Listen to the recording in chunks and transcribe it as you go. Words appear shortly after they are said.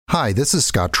Hi, this is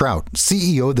Scott Trout,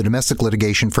 CEO of the domestic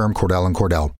litigation firm Cordell &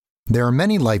 Cordell. There are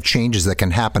many life changes that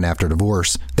can happen after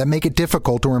divorce that make it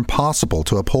difficult or impossible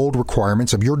to uphold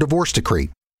requirements of your divorce decree.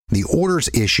 The orders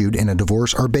issued in a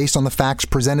divorce are based on the facts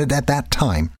presented at that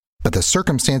time, but the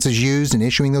circumstances used in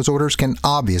issuing those orders can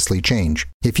obviously change.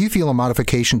 If you feel a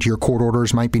modification to your court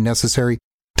orders might be necessary,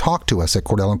 talk to us at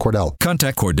Cordell & Cordell.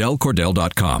 Contact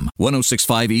CordellCordell.com,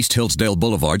 1065 East Hillsdale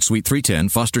Boulevard, Suite 310,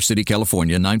 Foster City,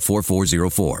 California,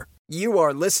 94404. You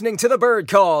are listening to the Bird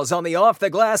Calls on the Off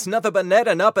the Glass, Nothing But Net,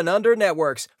 and Up and Under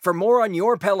networks. For more on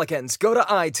your Pelicans, go to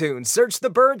iTunes, search the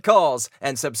Bird Calls,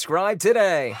 and subscribe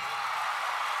today.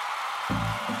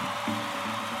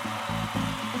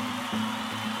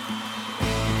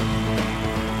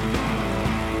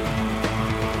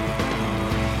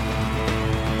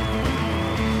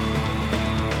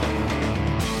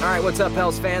 All right, what's up,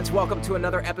 Pels fans? Welcome to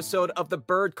another episode of the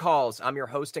Bird Calls. I'm your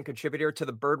host and contributor to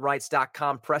the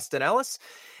birdrights.com, Preston Ellis.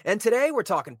 And today we're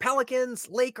talking Pelicans,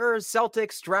 Lakers,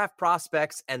 Celtics, draft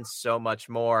prospects, and so much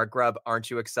more. Grub, aren't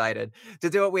you excited? To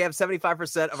do it, we have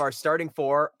 75% of our starting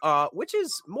four, which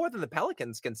is more than the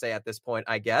Pelicans can say at this point,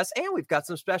 I guess. And we've got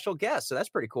some special guests, so that's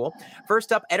pretty cool.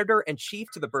 First up, editor-in-chief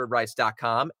to the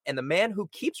birdrights.com, and the man who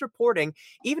keeps reporting,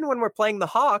 even when we're playing the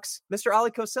Hawks, Mr.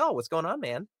 Ali Kosel. What's going on,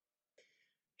 man?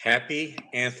 Happy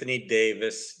Anthony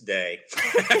Davis Day.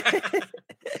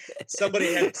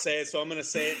 Somebody had to say it, so I'm going to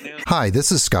say it now. Hi,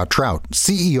 this is Scott Trout,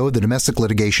 CEO of the domestic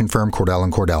litigation firm Cordell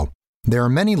 & Cordell. There are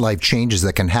many life changes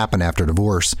that can happen after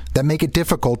divorce that make it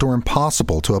difficult or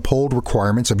impossible to uphold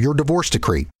requirements of your divorce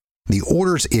decree. The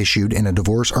orders issued in a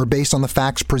divorce are based on the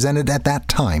facts presented at that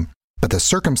time, but the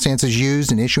circumstances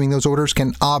used in issuing those orders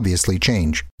can obviously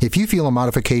change. If you feel a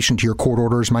modification to your court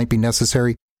orders might be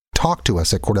necessary, talk to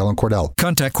us at Cordell & Cordell.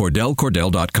 Contact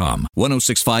CordellCordell.com,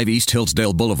 1065 East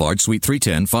Hillsdale Boulevard, Suite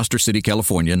 310, Foster City,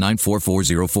 California,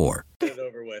 94404. Get it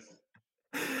over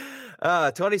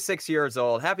with. 26 years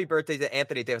old. Happy birthday to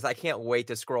Anthony Davis. I can't wait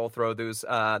to scroll through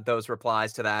those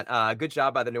replies to that. Good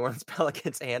job by the New Orleans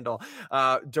Pelicans handle.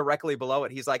 Directly below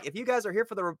it, he's like, if you guys are here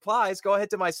for the replies, go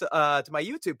ahead to my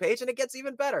YouTube page, and it gets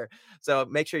even better. So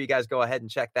make sure you guys go ahead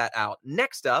and check that out.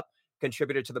 Next up,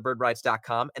 contributor to the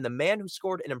birdrights.com, and the man who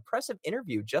scored an impressive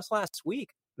interview just last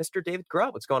week, Mr. David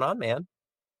Grubb. What's going on, man?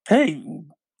 Hey,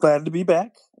 glad to be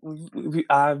back.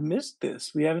 I've missed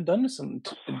this. We haven't done this in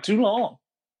too long.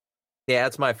 Yeah,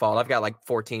 it's my fault. I've got like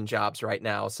 14 jobs right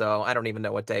now, so I don't even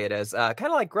know what day it is. Kind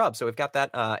of like Grubb, so we've got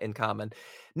that in common.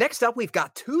 Next up, we've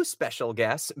got two special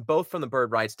guests, both from the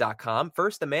birdrights.com.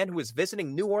 First, the man who is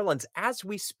visiting New Orleans as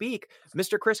we speak,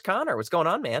 Mr. Chris Connor. What's going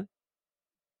on, man?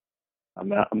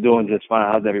 I'm doing just fine.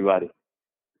 How's everybody?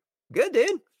 Good,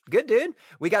 dude. Good, dude.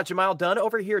 We got Jamal Dunn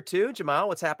over here, too. Jamal,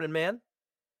 what's happening, man?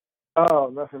 Oh,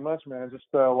 nothing much, man. Just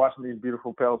watching these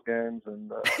beautiful Pels games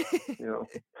and,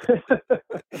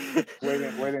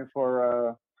 waiting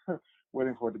for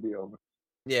it to be over.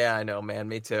 Yeah, I know, man.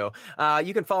 Me too.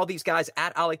 You can follow these guys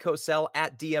at Ali Kosel,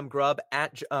 at DM Grub,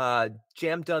 at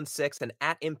JamDunn6, and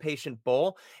at Impatient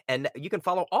Bull. And you can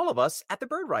follow all of us at the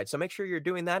Bird Right. So make sure you're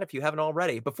doing that if you haven't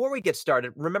already. Before we get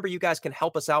started, remember you guys can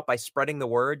help us out by spreading the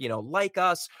word. Like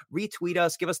us, retweet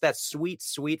us, give us that sweet,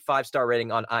 sweet 5-star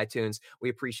rating on iTunes. We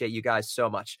appreciate you guys so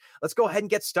much. Let's go ahead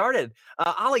and get started.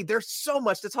 Ali, there's so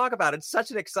much to talk about. It's such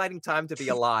an exciting time to be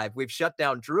alive. We've shut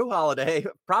down Jrue Holiday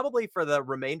probably for the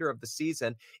remainder of the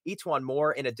season. Each one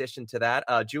more in addition to that.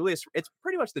 It's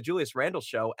pretty much the Julius Randle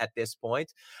show at this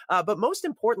point. But most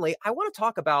importantly, I want to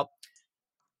talk about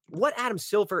what Adam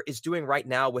Silver is doing right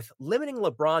now with limiting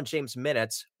LeBron James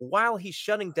minutes while he's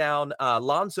shutting down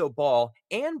Lonzo Ball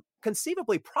and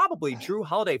conceivably probably Jrue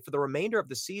Holiday for the remainder of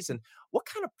the season. What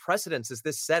kind of precedence is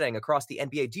this setting across the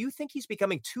NBA? Do you think he's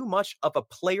becoming too much of a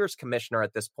players commissioner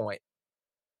at this point?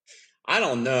 I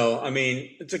don't know. I mean,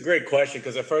 it's a great question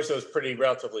because at first it was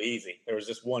relatively easy. There was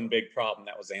just one big problem.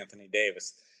 That was Anthony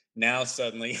Davis. Now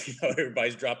suddenly,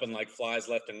 everybody's dropping like flies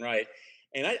left and right.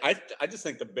 And I just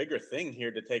think the bigger thing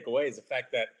here to take away is the fact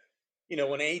that,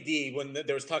 when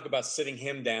there was talk about sitting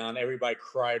him down, everybody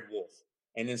cried wolf.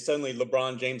 And then suddenly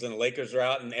LeBron James and the Lakers are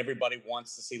out and everybody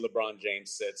wants to see LeBron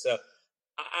James sit. So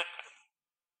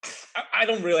I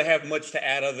don't really have much to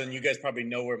add other than you guys probably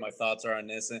know where my thoughts are on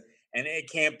this. And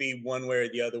it can't be one way or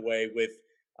the other way with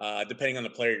depending on the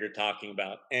player you're talking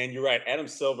about. And you're right, Adam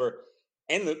Silver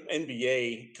and the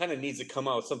NBA kind of needs to come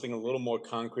out with something a little more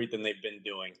concrete than they've been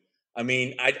doing. I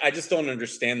mean, I just don't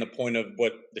understand the point of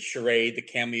what the charade, the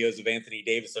cameos of Anthony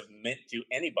Davis have meant to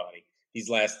anybody these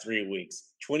last 3 weeks.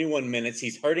 21 minutes,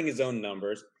 he's hurting his own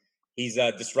numbers. He's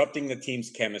disrupting the team's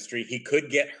chemistry. He could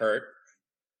get hurt.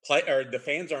 The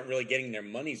fans aren't really getting their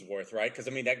money's worth, right? Because,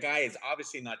 I mean, that guy is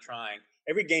obviously not trying.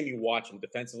 every game you watch him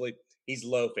defensively, he's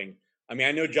loafing. I mean,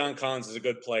 I know John Collins is a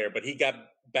good player, but he got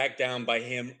backed down by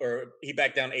him, or he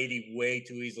backed down 80 way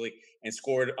too easily and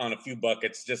scored on a few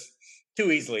buckets just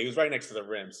too easily. He was right next to the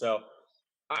rim. So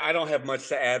I don't have much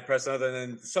to add, Preston, other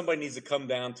than somebody needs to come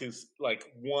down to like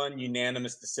one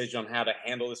unanimous decision on how to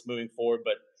handle this moving forward.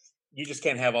 But you just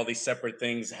can't have all these separate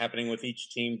things happening with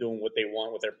each team doing what they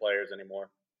want with their players anymore.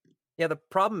 Yeah, the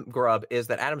problem, Grub, is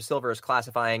that Adam Silver is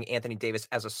classifying Anthony Davis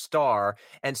as a star.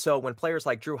 And so when players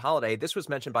like Jrue Holiday, this was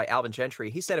mentioned by Alvin Gentry,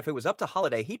 he said if it was up to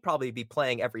Holiday, he'd probably be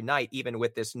playing every night, even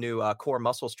with this new core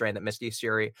muscle strain that Misty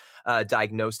Siri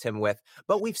diagnosed him with.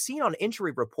 But we've seen on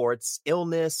injury reports,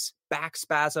 illness, back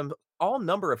spasm, all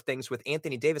number of things with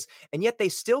Anthony Davis, and yet they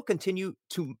still continue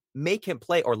to make him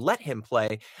play, or let him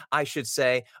play, I should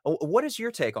say. What is your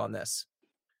take on this?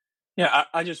 Yeah,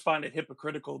 I just find it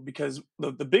hypocritical because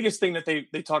the biggest thing that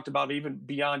they talked about, even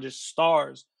beyond just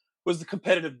stars, was the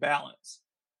competitive balance.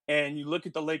 And you look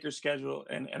at the Lakers schedule,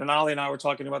 and Ollie and I were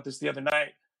talking about this the other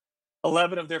night.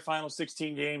 11 of their final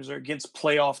 16 games are against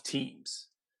playoff teams.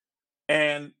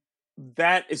 And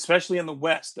that, especially in the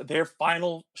West, their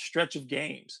final stretch of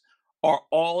games are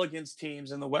all against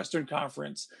teams in the Western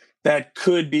Conference that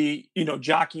could be,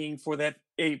 jockeying for that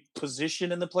a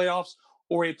position in the playoffs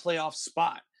or a playoff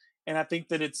spot. And I think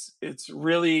that it's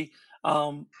really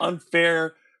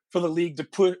unfair for the league to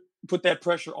put that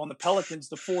pressure on the Pelicans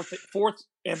to fourth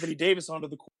Anthony Davis onto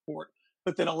the court,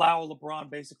 but then allow LeBron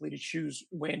basically to choose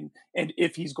when and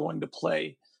if he's going to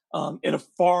play in a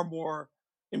far more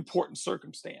important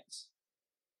circumstance.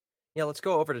 Yeah, let's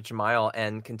go over to Jamiel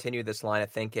and continue this line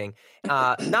of thinking.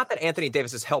 Not that Anthony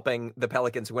Davis is helping the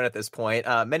Pelicans win at this point.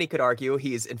 Many could argue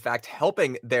he's, in fact,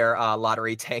 helping their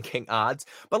lottery tanking odds.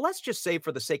 But let's just say,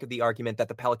 for the sake of the argument, that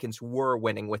the Pelicans were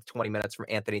winning with 20 minutes from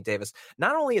Anthony Davis.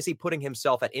 Not only is he putting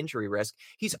himself at injury risk,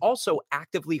 he's also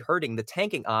actively hurting the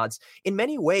tanking odds, in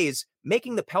many ways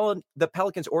making the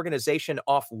Pelicans organization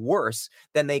off worse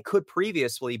than they could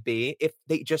previously be if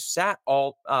they just sat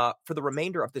all for the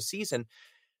remainder of the season.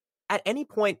 At any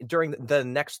point during the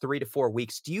next 3 to 4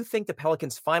 weeks, do you think the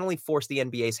Pelicans finally force the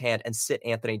NBA's hand and sit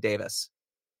Anthony Davis?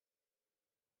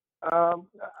 I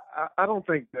don't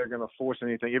think they're going to force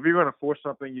anything. If you're going to force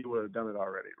something, you would have done it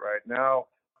already, right?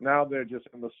 Now they're just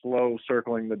in the slow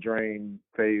circling the drain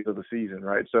phase of the season,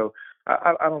 right? So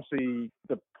I don't see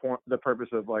the purpose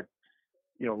of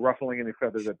ruffling any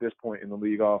feathers at this point in the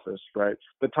league office, right?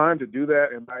 The time to do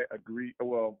that, and I agree.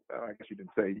 Well, I guess you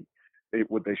didn't say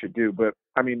what they should do, but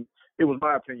I mean, it was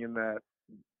my opinion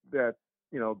that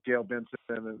Gail Benson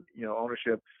and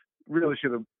ownership really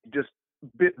should have just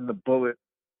bitten the bullet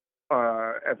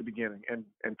at the beginning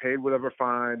and paid whatever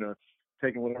fine or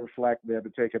taken whatever flack they had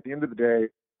to take. At the end of the day,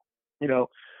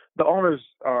 the owners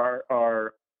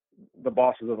are the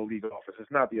bosses of the league office.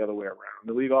 It's not the other way around.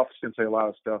 The league office can say a lot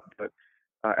of stuff, but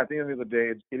at the end of the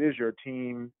day, it is your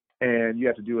team, and you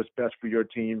have to do what's best for your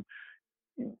team.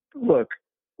 Look,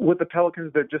 with the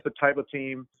Pelicans, they're just the type of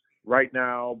team right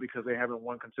now, because they haven't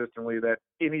won consistently, that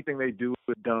anything they do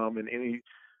is dumb, and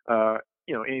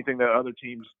anything that other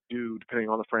teams do, depending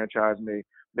on the franchise, may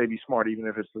be smart, even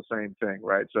if it's the same thing,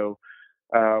 right? So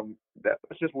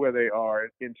that's just where they are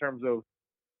in terms of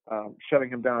shutting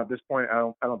him down at this point.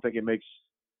 I don't think it makes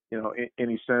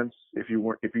any sense if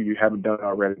you haven't done it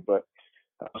already. But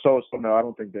so no, I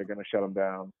don't think they're going to shut him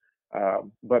down.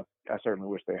 But I certainly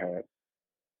wish they had.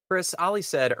 Chris, Ollie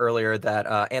said earlier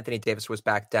that Anthony Davis was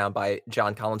backed down by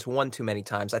John Collins one too many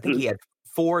times. I think he had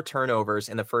 4 turnovers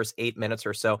in the first 8 minutes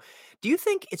or so. Do you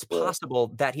think it's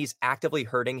possible that he's actively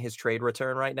hurting his trade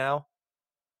return right now?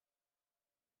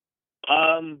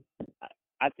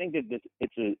 I think that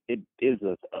it is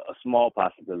a small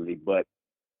possibility, but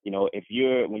when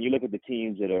you look at the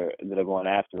teams that are going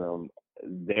after him,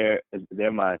 their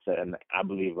mindset, and I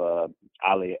believe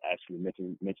Ali actually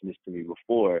mentioned this to me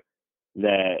before,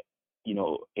 that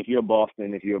if you're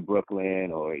Boston, if you're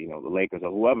Brooklyn, or the Lakers, or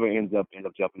whoever ends up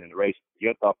jumping in the race,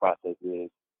 your thought process is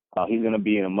he's going to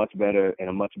be in a much better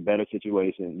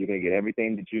situation. You're going to get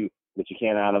everything that you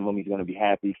can out of him. He's going to be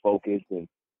happy, focused, and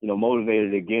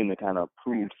motivated again to kind of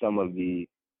prove some of the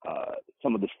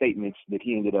statements that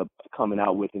he ended up coming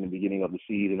out with in the beginning of the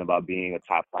season about being a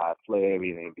top 5 player,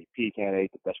 being an MVP candidate,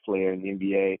 the best player in the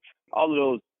NBA, all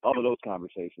of those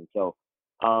conversations. So,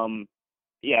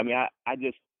 yeah, I mean,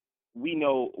 we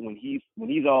know when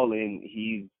he's all in,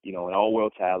 he's an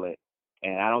all-world talent,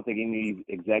 and I don't think any of these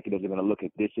executives are going to look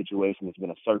at this situation as been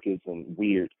a circus and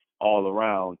weird all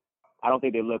around. I don't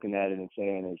think they're looking at it and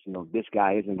saying, this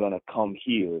guy isn't going to come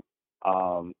here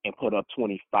and put up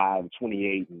 25,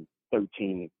 28, and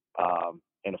 13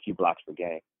 and a few blocks per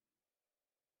game.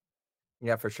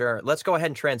 Yeah, for sure. Let's go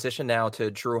ahead and transition now to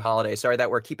Jrue Holiday. Sorry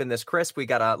that we're keeping this crisp. We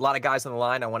got a lot of guys on the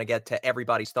line. I want to get to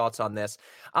everybody's thoughts on this.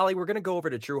 Ollie, we're going to go over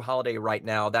to Jrue Holiday right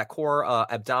now. That core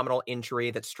abdominal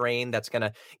injury, that strain, that's going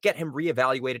to get him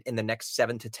reevaluated in the next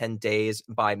 7 to 10 days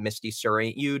by Misty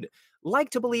Surrey. You'd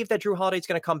like to believe that Jrue Holiday's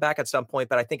going to come back at some point,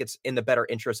 but I think it's in the better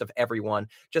interest of everyone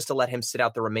just to let him sit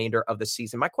out the remainder of the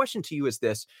season. My question to you is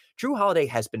this. Jrue Holiday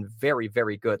has been very,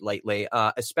 very good lately,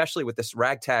 especially with this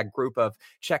ragtag group of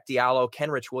Check Diallo,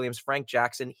 Kenrich Williams, Frank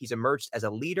Jackson. He's emerged as a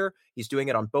leader. He's doing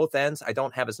it on both ends. I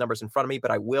don't have his numbers in front of me,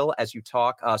 but I will as you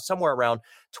talk. Somewhere around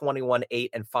 21, 8,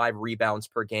 and 5 rebounds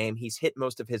per game. He's hit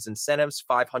most of his incentives,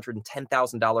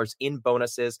 $510,000 in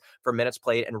bonuses for minutes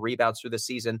played and rebounds through the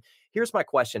season. Here's my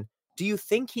question. Do you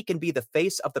think he can be the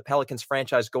face of the Pelicans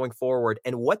franchise going forward?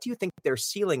 And what do you think their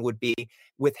ceiling would be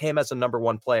with him as a number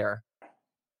one player?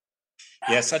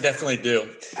 Yes, I definitely do.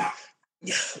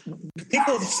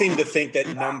 People seem to think that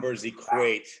numbers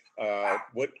equate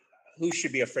who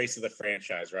should be a face of the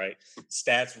franchise, right?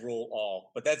 Stats rule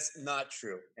all, but that's not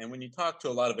true. And when you talk to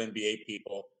a lot of NBA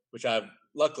people, which I've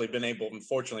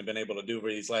unfortunately been able to do over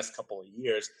these last couple of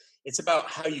years, it's about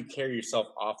how you carry yourself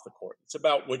off the court. It's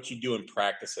about what you do in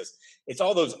practices. It's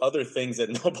all those other things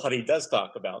that nobody does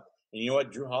talk about. And you know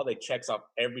what? Jrue Holiday checks off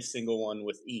every single one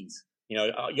with ease.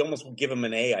 You almost give him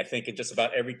an A, I think, in just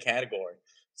about every category.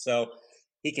 So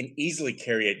he can easily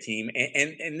carry a team.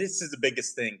 And this is the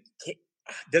biggest thing.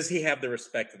 Does he have the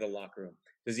respect of the locker room?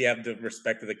 Does he have the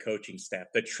respect of the coaching staff,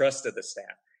 the trust of the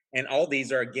staff? And all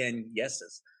these are, again,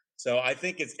 yeses. So I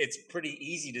think it's pretty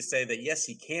easy to say that, yes,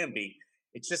 he can be.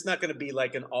 It's just not going to be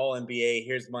like an all-NBA,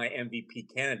 here's my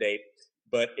MVP candidate.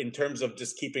 But in terms of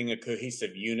just keeping a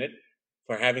cohesive unit,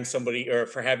 for having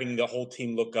the whole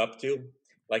team look up to,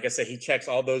 like I said, he checks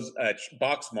all those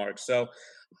box marks. So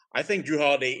I think Jrue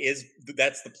Holiday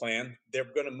that's the plan. They're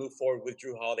going to move forward with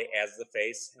Jrue Holiday as the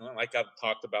face. Like I've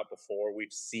talked about before,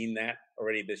 we've seen that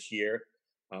already this year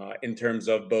in terms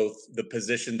of both the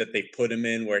position that they put him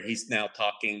in, where he's now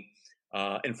talking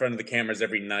in front of the cameras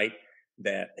every night,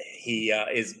 that he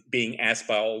is being asked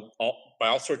by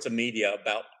all sorts of media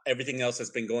about everything else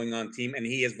that's been going on team, and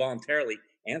he has voluntarily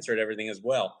answered everything as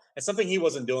well. It's something he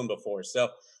wasn't doing before. So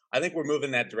I think we're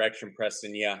moving that direction,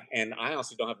 Preston. Yeah. And I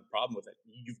honestly don't have a problem with it.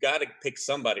 You've got to pick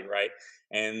somebody, right?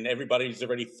 And everybody's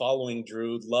already following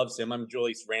Jrue, loves him.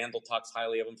 Julius Randle talks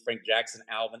highly of him, Frank Jackson,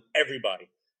 Alvin, everybody.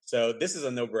 So this is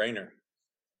a no-brainer.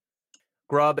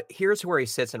 Grubb, here's where he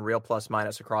sits in real plus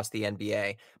minus across the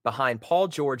NBA. Behind Paul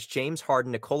George, James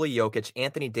Harden, Nikola Jokic,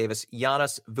 Anthony Davis,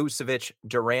 Giannis, Vucevic,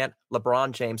 Durant,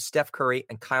 LeBron James, Steph Curry,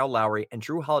 and Kyle Lowry. And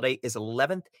Jrue Holiday is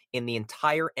 11th in the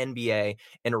entire NBA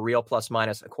in a real plus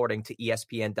minus, according to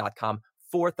ESPN.com,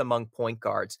 4th among point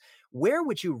guards. Where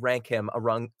would you rank him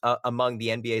among the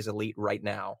NBA's elite right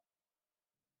now?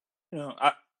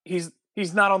 He's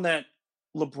not on that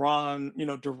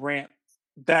LeBron, Durant,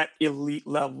 that elite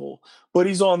level, but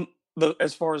he's on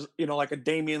as far as like a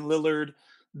Damian Lillard,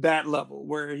 that level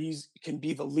where he's can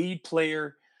be the lead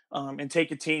player and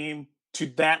take a team to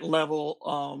that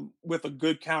level with a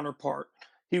good counterpart.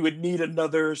 He would need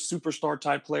another superstar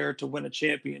type player to win a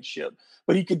championship,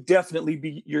 but he could definitely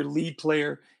be your lead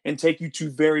player and take you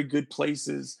to very good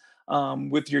places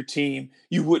with your team.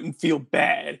 You wouldn't feel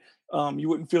bad. You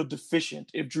wouldn't feel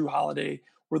deficient if Jrue Holiday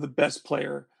were the best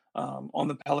player on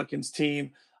the Pelicans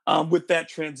team. With that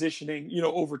transitioning,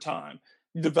 over time,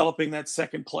 developing that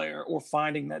second player or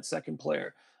finding that second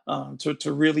player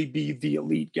to really be the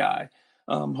elite guy,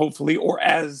 hopefully, or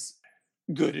as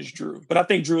good as Jrue. But I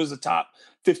think Jrue is a top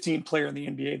 15 player in the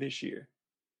NBA this year.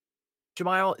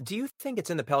 Jamal, do you think it's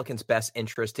in the Pelicans' best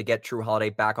interest to get Jrue Holiday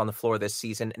back on the floor this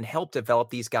season and help develop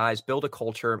these guys, build a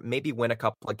culture, maybe win a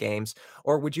couple of games?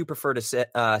 Or would you prefer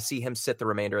to see him sit the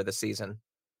remainder of the season?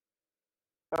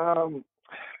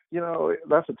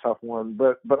 That's a tough one.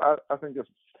 But I think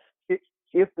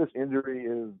if this injury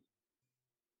is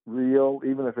real,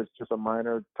 even if it's just a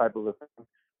minor type of a thing,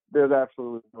 there's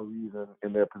absolutely no reason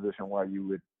in their position why you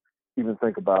would even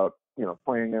think about,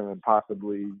 playing him and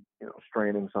possibly,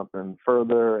 straining something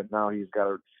further. And now he's got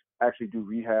to actually do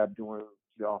rehab during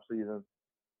the off season.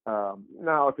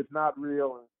 Now, if it's not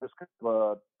real and just kind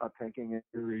of a tanking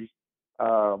injury,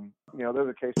 there's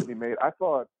a case to be made. I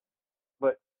thought,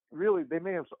 but really, they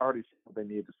may have already seen what they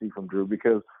needed to see from Jrue,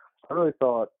 because I really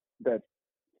thought that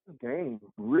game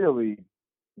really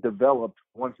developed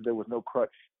once there was no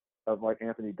crutch of like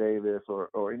Anthony Davis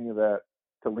or any of that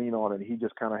to lean on, and he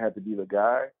just kind of had to be the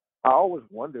guy. I always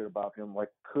wondered about him, like,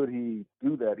 could he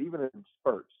do that even in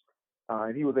spurts?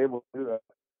 And he was able to do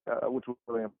that, which was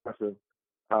really impressive.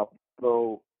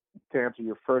 Though, to answer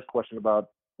your first question about,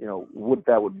 what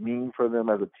that would mean for them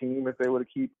as a team if they were to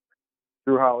keep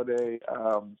Jrue Holiday.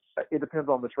 It depends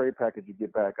on the trade package you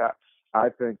get back. I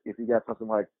think if you got something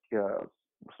like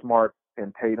Smart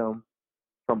and Tatum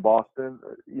from Boston,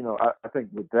 I think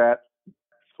with that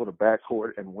sort of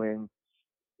backcourt and wing,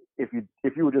 if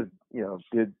you were just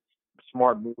did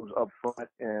smart moves up front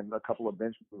and a couple of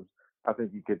bench moves, I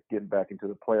think you could get back into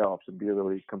the playoffs and be a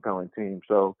really compelling team.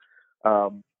 So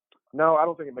no, I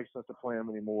don't think it makes sense to play him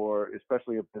anymore,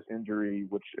 especially if this injury,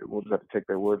 which we'll just have to take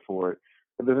their word for it.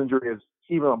 If this injury is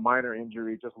even a minor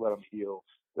injury, just let him heal.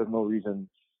 There's no reason,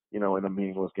 in a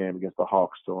meaningless game against the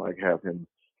Hawks to have him,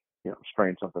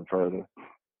 strain something further.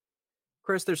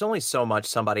 Chris, there's only so much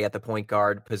somebody at the point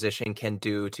guard position can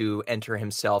do to enter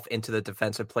himself into the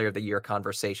Defensive Player of the Year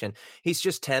conversation. He's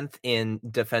just 10th in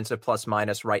defensive plus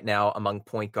minus right now among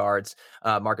point guards.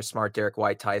 Marcus Smart, Derek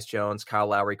White, Tyus Jones, Kyle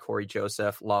Lowry, Corey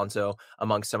Joseph, Lonzo,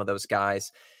 among some of those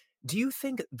guys. Do you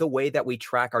think the way that we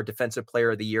track our Defensive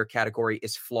Player of the Year category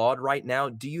is flawed right now?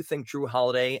 Do you think Jrue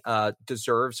Holiday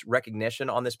deserves recognition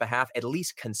on this behalf, at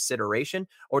least consideration,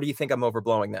 or do you think I'm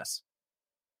overblowing this?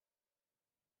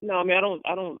 No, I mean I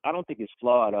don't think it's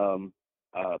flawed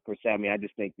per se. I mean I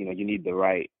just think you need the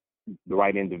right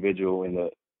individual and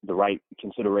the right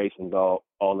considerations all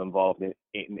involved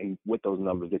in with those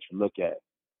numbers that you look at.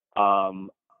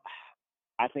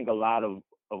 I think a lot of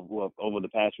over the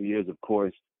past few years, of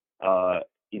course,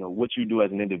 what you do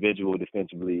as an individual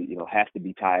defensively, has to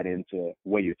be tied into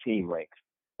where your team ranks.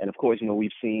 And of course, we've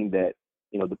seen that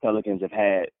the Pelicans have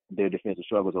had their defensive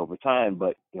struggles over time,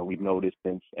 but, we've noticed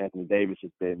since Anthony Davis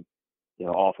has been,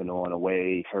 off and on,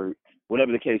 away, hurt,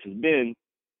 whatever the case has been,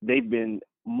 they've been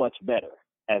much better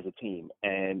as a team.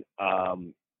 And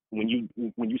when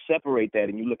you separate that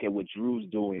and you look at what Jrue's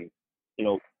doing,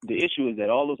 the issue is that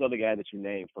all those other guys that you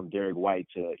named, from Derek White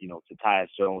to Tyus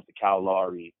Jones, to Kyle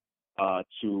Lowry,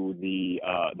 to the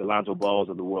Lonzo Balls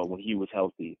of the world when he was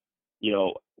healthy,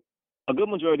 a good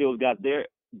majority of those guys,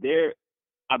 their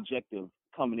objective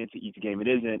coming into each game, it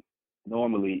isn't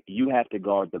normally you have to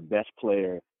guard the best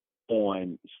player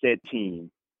on said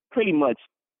team pretty much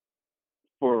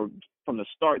from the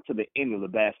start to the end of the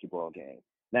basketball game.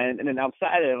 Now, and then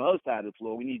outside of the other side of the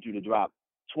floor, we need you to drop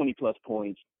 20 plus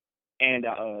points and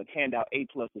hand out 8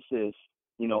 plus assists,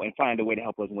 and find a way to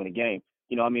help us win a game.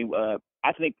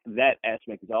 I think that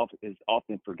aspect is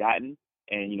often forgotten,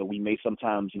 and we may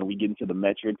sometimes we get into the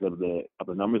metrics of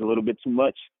the numbers a little bit too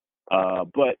much.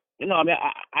 But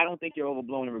I don't think you're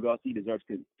overblown in regards to he deserves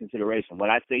consideration. When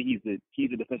I say he's the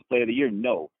Defensive Player of the Year,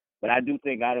 no. But I do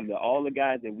think out of all the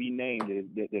guys that we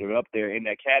named that are up there in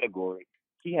that category,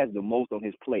 he has the most on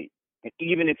his plate. And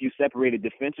even if you separate it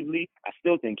defensively, I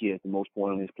still think he has the most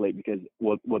point on his plate because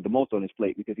the most on his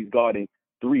plate because he's guarding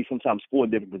 3, sometimes 4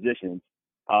 different positions.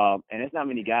 And there's not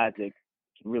many guys that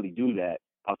can really do that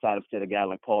outside of a guy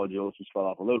like Paul George, who's fell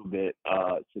off a little bit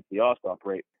since the All-Star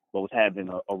break, but was having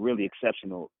a really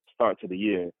exceptional start to the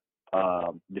year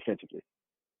defensively.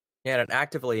 Yeah, and it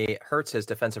actively hurts his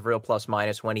defensive real plus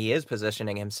minus when he is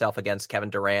positioning himself against Kevin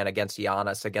Durant, against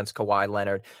Giannis, against Kawhi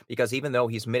Leonard, because even though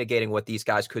he's mitigating what these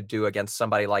guys could do against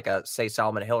somebody like say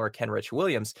Solomon Hill or Kenrich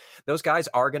Williams, those guys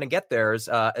are going to get theirs,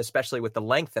 especially with the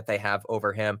length that they have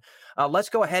over him. Let's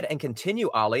go ahead and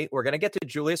continue, Ollie. We're going to get to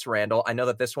Julius Randle. I know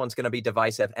that this one's going to be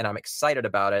divisive, and I'm excited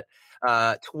about it.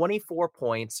 24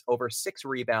 points, over 6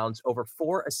 rebounds, over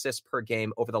 4 assists per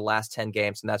game over the last 10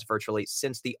 games, and that's virtually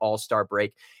since the All-Star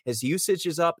break. His usage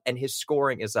is up and his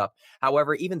scoring is up.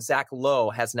 However, even Zach Lowe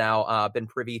has now been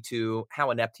privy to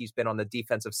how inept he's been on the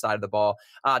defensive side of the ball.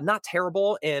 Not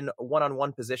terrible in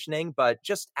one-on-one positioning, but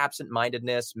just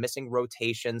absent-mindedness, missing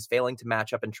rotations, failing to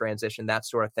match up in transition, that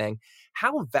sort of thing.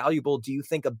 How valuable do you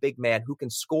think a big man who can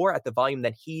score at the volume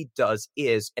that he does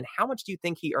is, and how much do you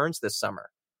think he earns this summer?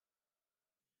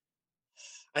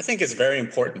 I think it's very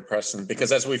important, Preston,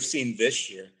 because as we've seen this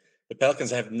year, the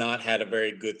Pelicans have not had a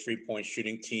very good 3-point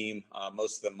shooting team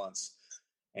most of the months.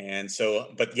 And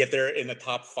so, but yet they're in the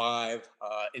top 5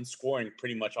 in scoring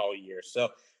pretty much all year. So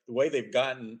the way they've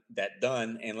gotten that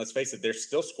done, and let's face it, they're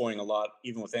still scoring a lot,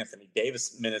 even with Anthony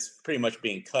Davis minutes pretty much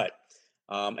being cut.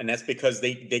 And that's because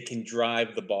they can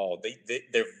drive the ball.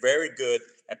 They're very good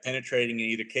at penetrating and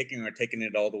either kicking or taking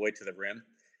it all the way to the rim.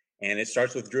 And it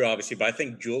starts with Jrue, obviously, but I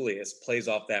think Julius plays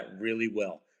off that really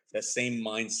well, that same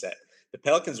mindset. The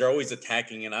Pelicans are always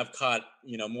attacking, and I've caught,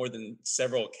 more than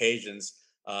several occasions,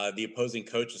 the opposing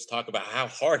coaches talk about how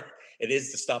hard it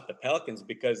is to stop the Pelicans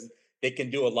because they can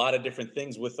do a lot of different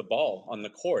things with the ball on the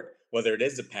court, whether it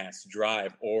is a pass,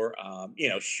 drive, or,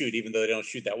 shoot, even though they don't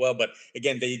shoot that well. But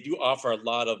again, they do offer a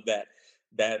lot of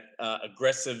that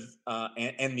aggressive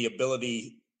and the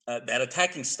ability that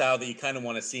attacking style that you kind of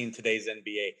want to see in today's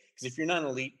NBA. Because if you're not an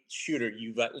elite shooter,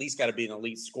 you've at least got to be an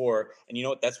elite scorer. And you know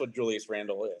what? That's what Julius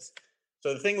Randle is.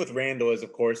 So the thing with Randle is,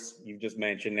 of course, you've just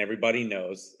mentioned, everybody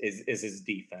knows, is his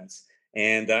defense.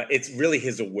 And it's really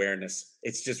his awareness.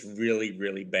 It's just really,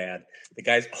 really bad. The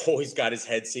guy's always got his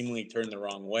head seemingly turned the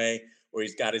wrong way, or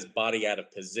he's got his body out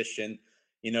of position.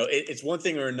 It's one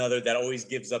thing or another that always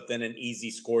gives up then an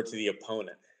easy score to the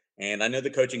opponent. And I know the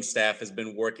coaching staff has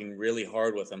been working really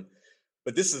hard with him.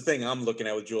 But this is the thing I'm looking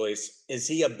at with Julius. Is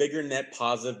he a bigger net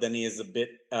positive than he is a bit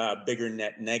bigger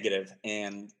net negative?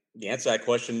 And the answer to that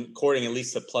question, according at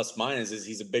least to plus minus, is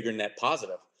he's a bigger net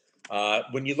positive.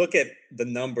 When you look at the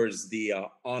numbers, the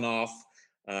on-off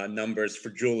numbers for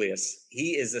Julius,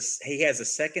 he has the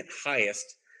second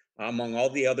highest among all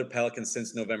the other Pelicans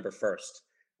since November 1st.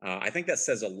 I think that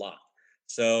says a lot.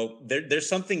 So there's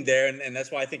something there, and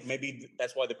that's why I think maybe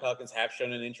that's why the Pelicans have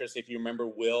shown an interest. If you remember,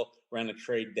 Will around the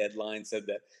trade deadline said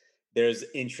that there's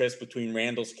interest between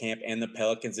Randall's camp and the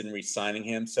Pelicans in re-signing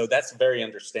him. So that's very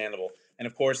understandable. And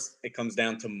of course, it comes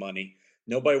down to money.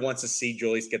 Nobody wants to see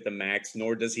Julius get the max,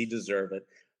 nor does he deserve it.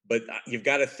 But you've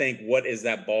got to think, what is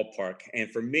that ballpark? And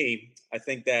for me, I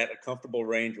think that a comfortable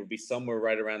range would be somewhere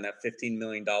right around that $15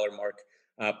 million mark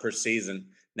per season.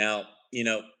 Now,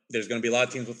 there's going to be a lot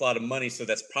of teams with a lot of money, so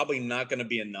that's probably not going to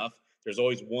be enough. There's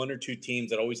always one or two teams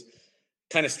that always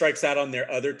kind of strikes out on their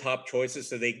other top choices,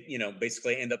 so they,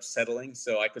 basically end up settling.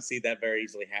 So I could see that very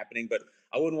easily happening, but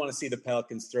I wouldn't want to see the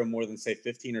Pelicans throw more than, say,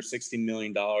 $15 or $16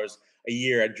 million a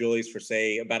year at Julius for,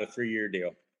 say, about a 3-year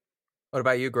deal. What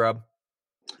about you, Grub?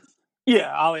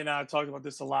 Yeah, Ali and I have talked about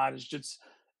this a lot. It's just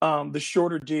the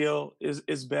shorter deal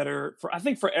is better for, I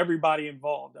think, for everybody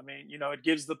involved. I mean, it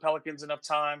gives the Pelicans enough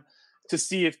time to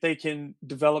see if they can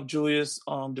develop Julius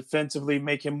defensively,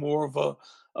 make him more of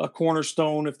a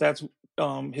cornerstone if that's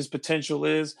his potential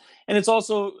is. And it's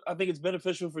also, I think it's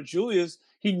beneficial for Julius.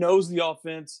 He knows the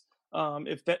offense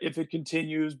if it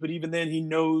continues, but even then he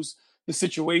knows the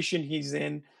situation he's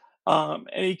in,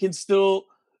 and he can still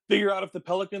figure out if the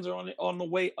Pelicans are on the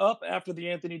way up after the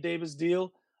Anthony Davis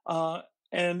deal,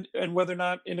 and whether or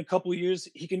not in a couple of years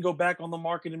he can go back on the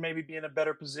market and maybe be in a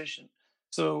better position.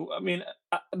 So, I mean,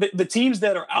 the teams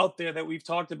that are out there that we've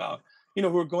talked about,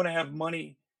 who are going to have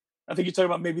money, I think you're talking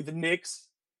about maybe the Knicks.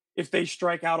 If they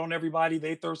strike out on everybody,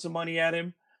 they throw some money at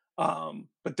him.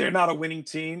 But they're not a winning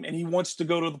team, and he wants to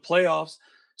go to the playoffs.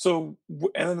 So,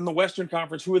 and in the Western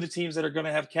Conference, who are the teams that are going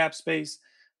to have cap space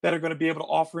that are going to be able to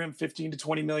offer him $15 to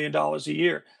 $20 million a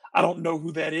year? I don't know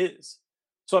who that is.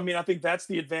 So, I mean, I think that's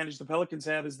the advantage the Pelicans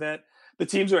have, is that the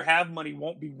teams that have money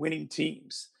won't be winning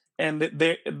teams, and that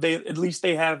they at least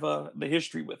they have the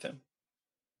history with him.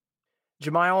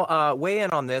 Jamal, weigh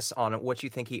in on this, on what you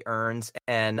think he earns.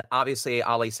 And obviously,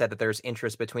 Ali said that there's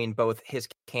interest between both his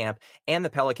camp and the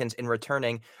Pelicans in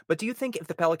returning. But do you think if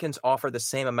the Pelicans offer the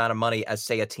same amount of money as,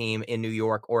 say, a team in New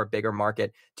York or a bigger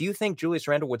market, do you think Julius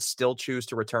Randle would still choose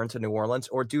to return to New Orleans?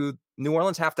 Or do New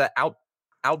Orleans have to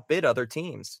outbid other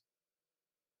teams?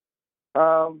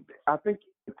 I think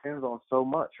it depends on so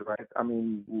much, right? I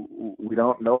mean, we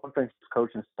don't know if the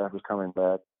coaching staff is coming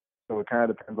back. So it kind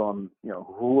of depends on,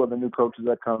 who are the new coaches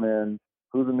that come in,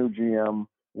 who's the new GM,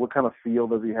 what kind of feel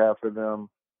does he have for them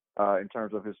in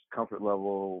terms of his comfort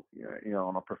level,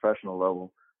 on a professional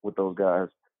level with those guys.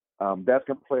 That's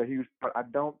going to play a huge part.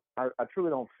 I truly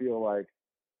don't feel like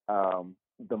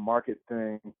the market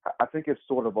thing, I think it's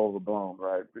sort of overblown,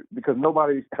 right? Because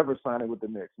nobody's ever signed with the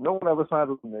Knicks. No one ever signs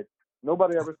with the Knicks.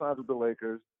 Nobody ever signs with the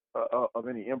Lakers of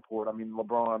any import. I mean,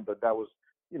 LeBron, but that was,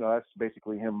 that's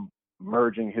basically him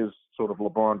merging his sort of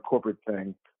LeBron corporate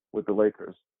thing with the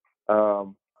Lakers.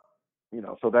 So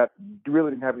that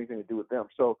really didn't have anything to do with them.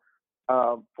 So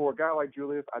for a guy like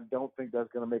Julius, I don't think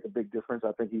that's going to make a big difference.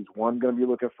 I think he's, one, going to be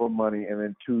looking for money, and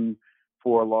then two,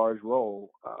 for a large role.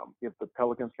 If the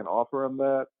Pelicans can offer him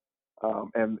that,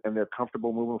 and they're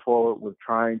comfortable moving forward with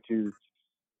trying to,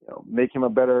 make him a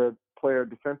better player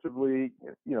defensively,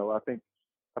 I think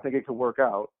it could work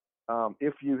out.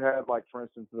 If you had, like, for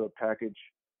instance, the package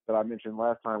that I mentioned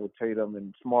last time with Tatum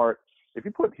and Smart, if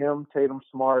you put him, Tatum,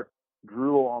 Smart,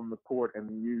 Jrue on the court,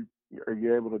 and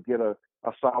you're able to get a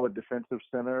solid defensive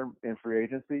center in free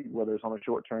agency, whether it's on a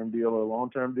short-term deal or a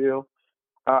long-term deal,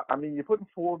 I mean, you're putting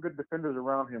 4 good defenders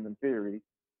around him in theory.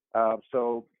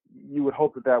 So you would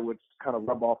hope that would kind of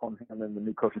rub off on him, and the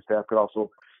new coaching staff could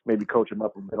also maybe coach him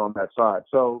up a bit on that side.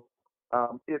 So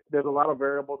there's a lot of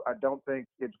variables. I don't think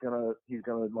I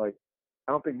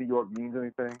don't think New York means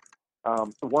anything.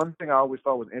 The one thing I always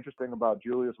thought was interesting about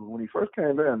Julius was when he first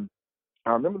came in,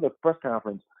 I remember the press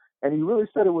conference, and he really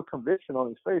said it with conviction on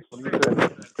his face when he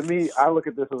said, to me, I look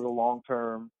at this as a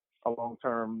long-term a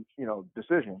long-term,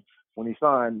 decision when he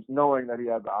signed, knowing that he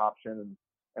had the option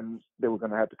and they were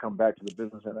going to have to come back to the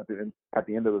business end at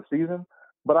the end of the season.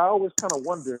 But I always kind of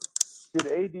wonder, did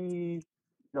AD,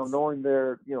 knowing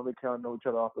they kind of know each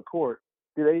other off the court,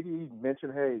 did AD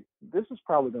mention, hey, this is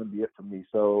probably going to be it for me.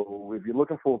 So if you're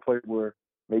looking for a place where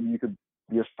maybe you could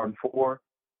be a starting four,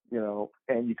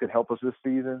 and you could help us this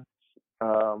season,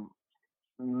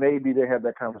 maybe they had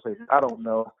that conversation. I don't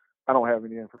know. I don't have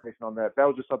any information on that. That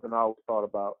was just something I always thought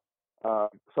about.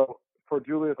 So for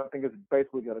Julius, I think it's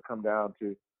basically going to come down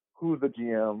to who's the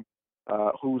GM,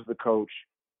 who's the coach,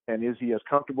 and is he as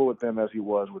comfortable with them as he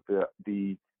was with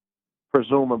the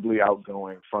presumably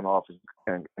outgoing front office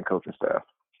and coaching staff.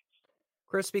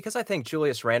 Chris, because I think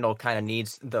Julius Randle kind of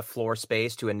needs the floor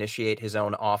space to initiate his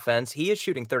own offense. He is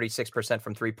shooting 36%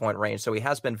 from three-point range, so he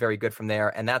has been very good from there,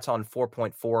 and that's on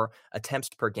 4.4 attempts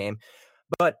per game.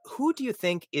 But who do you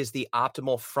think is the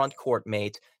optimal front court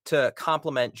mate to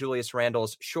complement Julius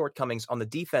Randle's shortcomings on the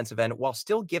defensive end while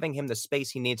still giving him the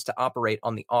space he needs to operate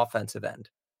on the offensive end?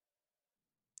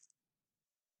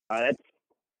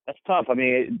 That's tough. I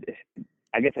mean,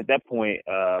 I guess at that point,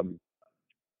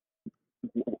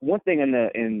 one thing in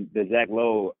the Zach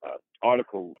Lowe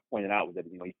article pointed out was that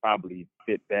he probably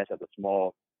fit best as a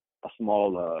small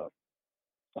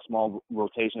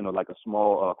rotation or like a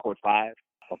small court five,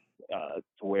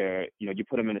 to where you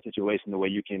put him in a situation where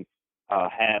you can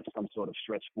have some sort of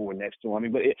stretch forward next to him. I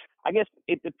mean, but I guess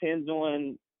it depends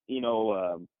on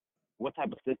what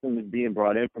type of system is being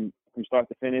brought in from start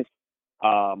to finish.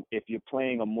 If you're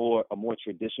playing a more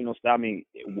traditional style, I mean,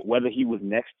 whether he was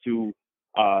next to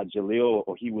Jaleel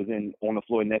or he was on the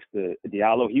floor next to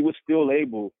Diallo, he was still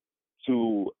able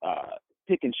to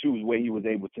pick and choose where he was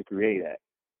able to create at.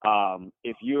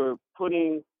 If you're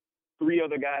putting three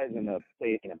other guys in a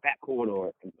backcourt or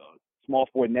a small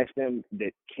forward next to him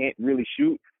that can't really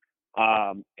shoot,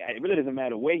 it really doesn't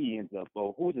matter where he ends up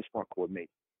or who's his front court mate.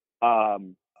 Off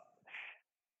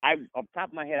the top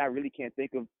of my head, I really can't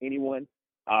think of anyone.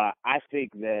 I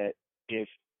think that if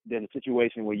there's a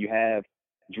situation where you have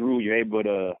Jrue, you're able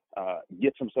to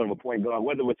get some sort of a point guard,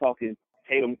 whether we're talking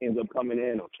Tatum ends up coming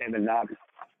in or Camden Knox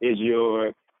is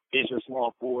your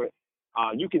small forward,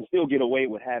 you can still get away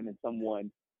with having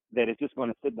someone that is just going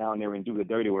to sit down there and do the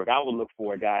dirty work. I would look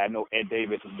for a guy. I know Ed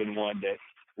Davis has been one that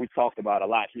we talked about a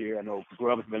lot here. I know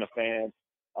Grubb has been a fan.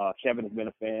 Kevin has been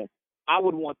a fan. I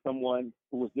would want someone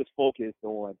who was just focused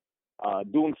on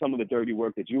doing some of the dirty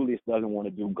work that Julius doesn't want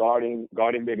to do, guarding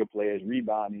bigger players,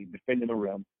 rebounding, defending the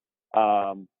rim.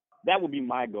 That would be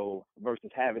my goal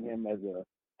versus having him as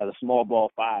a small ball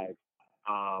five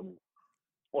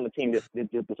on a team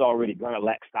that's already going to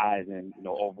lack size and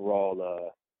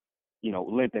overall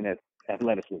length and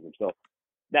athleticism. So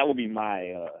that would be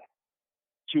my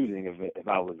choosing if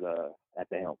I was at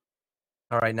the helm.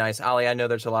 All right, nice. Ali, I know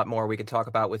there's a lot more we could talk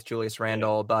about with Julius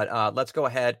Randle, but let's go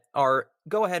ahead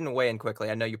and weigh in quickly.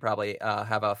 I know you probably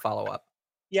have a follow-up.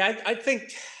 Yeah, I think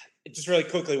just really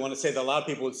quickly want to say that a lot of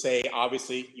people would say,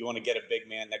 obviously, you want to get a big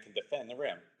man that can defend the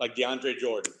rim, like DeAndre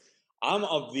Jordan. I'm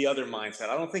of the other mindset.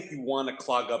 I don't think you want to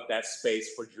clog up that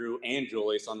space for Jrue and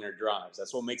Julius on their drives.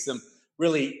 That's what makes them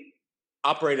really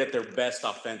operate at their best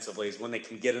offensively, is when they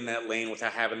can get in that lane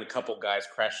without having a couple guys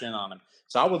crash in on them.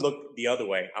 So I would look the other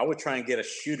way. I would try and get a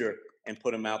shooter and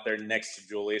put him out there next to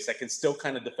Julius that can still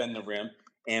kind of defend the rim.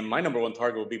 And my number one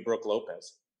target would be Brook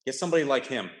Lopez. Get somebody like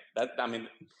him.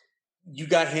 You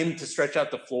got him to stretch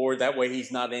out the floor. That way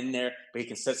he's not in there, but he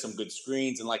can set some good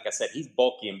screens. And like I said, he's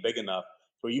bulky and big enough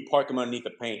where you park him underneath the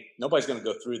paint. Nobody's going to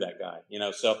go through that guy,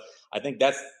 So I think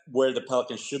that's where the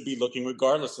Pelicans should be looking,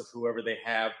 regardless of whoever they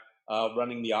have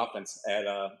running the offense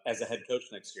as a head coach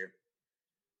next year.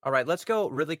 All right, let's go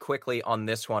really quickly on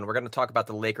this one. We're going to talk about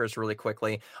the Lakers really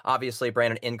quickly. Obviously,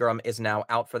 Brandon Ingram is now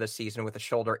out for the season with a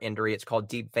shoulder injury. It's called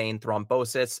deep vein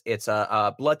thrombosis. It's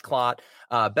a blood clot.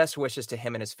 Best wishes to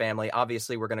him and his family.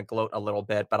 Obviously, we're going to gloat a little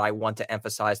bit, but I want to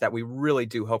emphasize that we really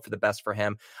do hope for the best for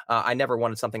him. I never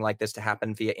wanted something like this to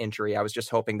happen via injury. I was just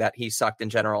hoping that he sucked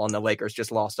in general and the Lakers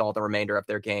just lost all the remainder of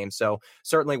their game. So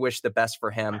certainly wish the best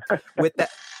for him. With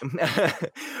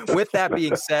that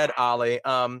being said, Ali,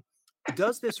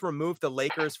 does this remove the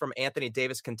Lakers from Anthony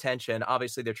Davis contention?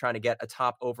 Obviously, they're trying to get a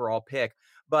top overall pick,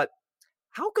 but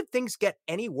how could things get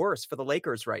any worse for the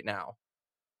Lakers right now?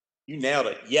 You nailed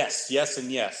it. Yes,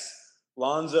 and yes.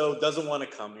 Lonzo doesn't want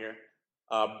to come here.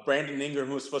 Brandon Ingram,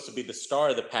 who was supposed to be the star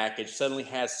of the package, suddenly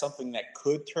has something that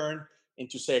could turn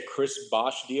into, say, a Chris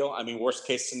Bosh deal. I mean, worst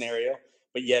case scenario,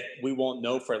 but yet we won't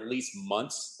know for at least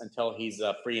months until he's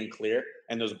free and clear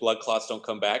and those blood clots don't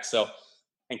come back. So,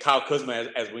 and Kyle Kuzma,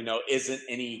 as we know, isn't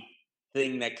any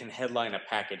thing that can headline a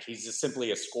package. He's just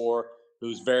simply a scorer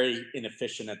who's very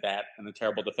inefficient at that and a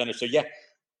terrible defender. So yeah,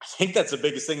 I think that's the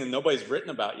biggest thing that nobody's written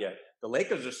about yet. The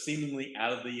Lakers are seemingly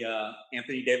out of the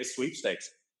Anthony Davis sweepstakes.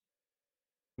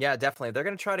 Yeah, definitely. They're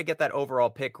going to try to get that overall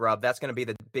pick, Grubb. That's going to be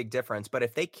the big difference. But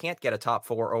if they can't get a top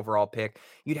 4 overall pick,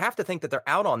 you'd have to think that they're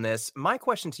out on this. My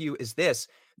question to you is this: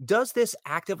 does this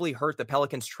actively hurt the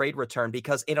Pelicans' trade return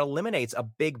because it eliminates a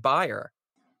big buyer?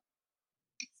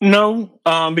 No,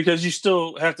 because you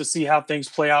still have to see how things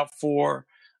play out for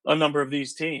a number of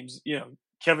these teams.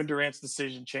 Kevin Durant's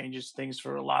decision changes things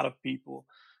for a lot of people.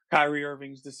 Kyrie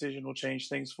Irving's decision will change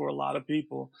things for a lot of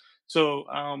people. So,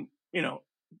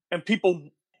 and people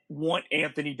want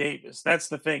Anthony Davis. That's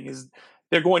the thing, is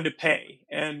they're going to pay,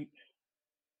 and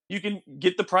you can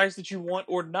get the price that you want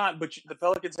or not, but the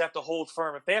Pelicans have to hold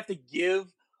firm. If they have to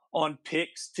give on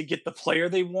picks to get the player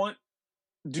they want,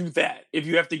 do that. If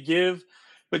you have to give,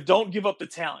 but don't give up the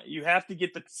talent. You have to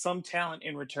get some talent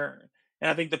in return. And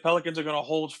I think the Pelicans are going to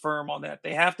hold firm on that.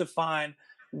 They have to find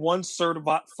one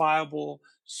certifiable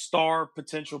star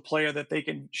potential player that they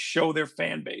can show their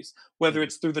fan base, whether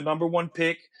it's through the number 1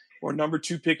 pick or number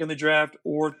 2 pick in the draft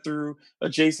or through a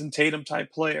Jason Tatum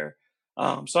type player.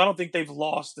 So I don't think they've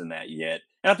lost in that yet.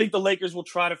 And I think the Lakers will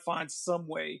try to find some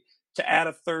way to add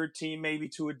a third team maybe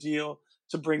to a deal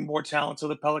to bring more talent to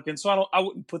the Pelicans. So I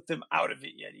wouldn't put them out of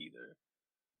it yet either.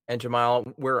 And Jamal,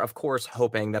 we're of course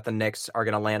hoping that the Knicks are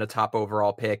going to land a top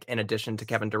overall pick in addition to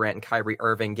Kevin Durant and Kyrie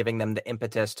Irving, giving them the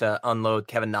impetus to unload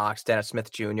Kevin Knox, Dennis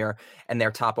Smith Jr., and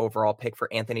their top overall pick for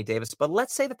Anthony Davis. But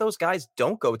let's say that those guys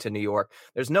don't go to New York.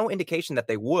 There's no indication that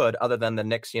they would, other than the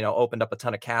Knicks, opened up a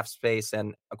ton of cap space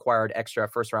and acquired extra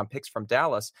first-round picks from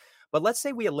Dallas. But let's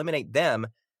say we eliminate them.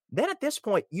 Then at this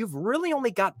point, you've really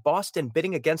only got Boston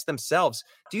bidding against themselves.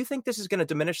 Do you think this is going to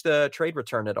diminish the trade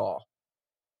return at all?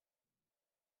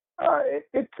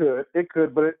 It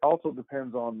could, but it also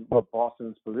depends on what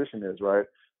Boston's position is, right?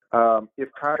 And it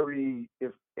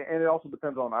also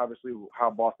depends on obviously how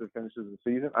Boston finishes the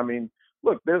season. I mean,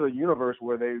 look, there's a universe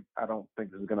where I don't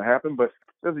think this is going to happen, but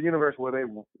there's a universe where they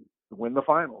win the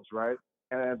finals, right?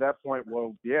 And at that point,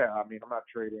 well, yeah, I mean, I'm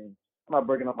not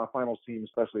breaking up my finals team,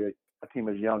 especially a team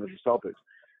as young as the Celtics.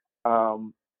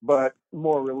 But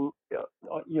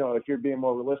if you're being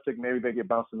more realistic, maybe they get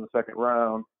bounced in the second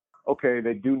round. Okay,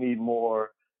 they do need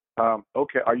more.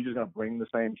 Okay, are you just going to bring the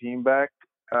same team back?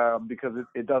 Because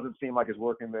it doesn't seem like it's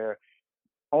working there.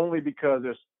 Only because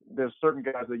there's certain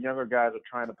guys, the younger guys, are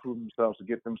trying to prove themselves to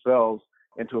get themselves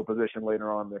into a position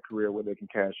later on in their career where they can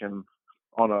cash in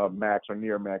on a max or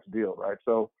near max deal, right?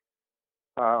 So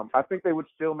I think they would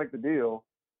still make the deal.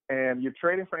 And you're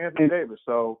trading for Anthony Davis,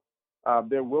 so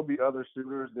there will be other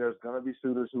suitors. There's going to be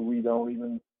suitors who we don't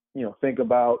even think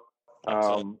about.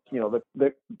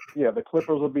 The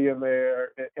Clippers will be in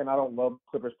there, and I don't love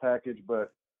Clippers package,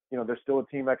 but they're still a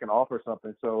team that can offer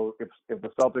something. So if the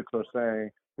Celtics are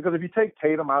saying, because if you take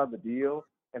Tatum out of the deal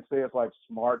and say it's like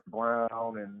Smart,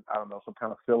 Brown, and I don't know, some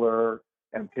kind of filler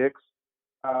and picks,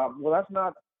 well, that's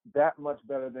not that much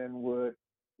better than what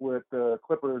the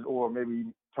Clippers or maybe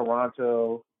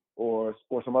Toronto or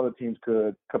some other teams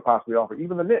could possibly offer.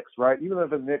 Even the Knicks, right? Even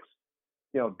if the Knicks,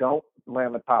 don't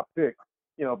land the top pick,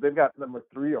 if they've got number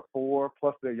 3 or 4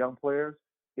 plus their young players,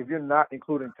 if you're not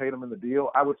including Tatum in the deal,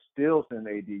 I would still send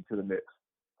AD to the Knicks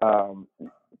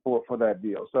for that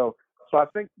deal. So I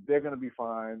think they're going to be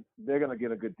fine. They're going to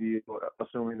get a good deal,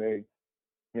 assuming they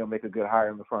make a good hire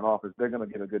in the front office. They're going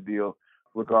to get a good deal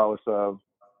regardless of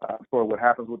for what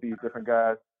happens with these different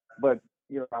guys. But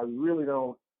I really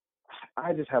don't.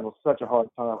 I just have such a hard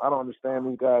time. I don't understand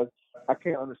these guys. I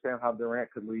can't understand how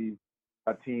Durant could leave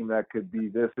a team that could be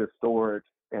this historic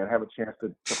and have a chance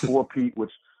to four-peat,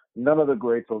 which none of the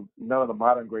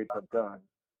modern greats have done.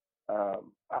 I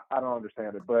don't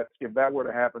understand it. But if that were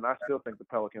to happen, I still think the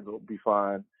Pelicans will be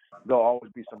fine. There'll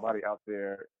always be somebody out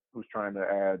there who's trying to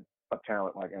add a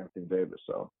talent like Anthony Davis.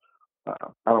 So I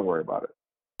don't worry about it.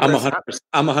 I'm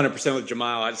 100% with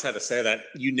Jamal. I just had to say that.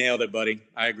 You nailed it, buddy.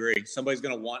 I agree. Somebody's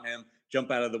going to want him,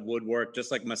 jump out of the woodwork,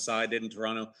 just like Masai did in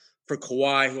Toronto. For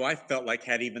Kawhi, who I felt like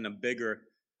had even a bigger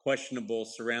questionable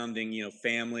surrounding,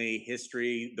 family,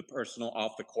 history, the personal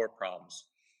off the court problems.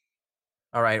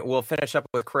 All right, we'll finish up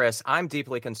with Chris. I'm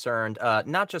deeply concerned,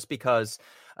 not just because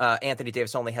Anthony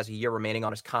Davis only has a year remaining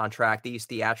on his contract, these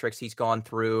theatrics he's gone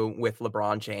through with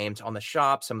LeBron James on the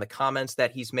shop, some of the comments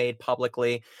that he's made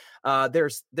publicly.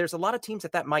 There's a lot of teams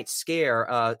that might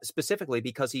scare, specifically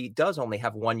because he does only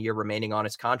have 1 year remaining on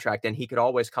his contract, and he could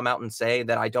always come out and say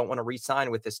that I don't want to re-sign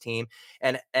with this team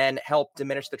and help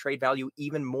diminish the trade value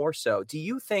even more so. Do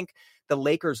you think the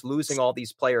Lakers losing all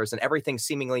these players and everything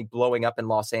seemingly blowing up in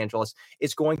Los Angeles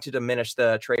is going to diminish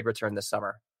the trade return this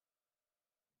summer?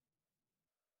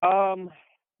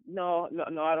 No,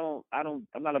 I don't.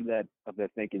 I'm not of that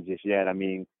thinking just yet. I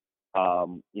mean,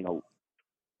 you know,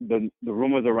 the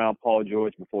rumors around Paul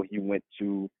George before he went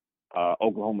to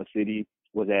Oklahoma City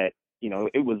was that, you know,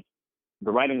 it was,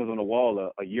 the writing was on the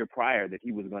wall a year prior that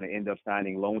he was going to end up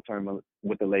signing long term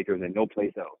with the Lakers and no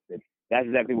place else. That's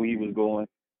exactly where he was going.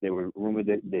 There were rumors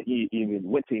that he even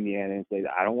went to Indiana and said,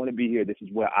 "I don't want to be here. This is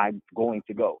where I'm going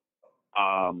to go."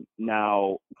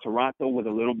 Now Toronto was a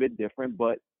little bit different,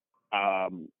 but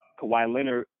Kawhi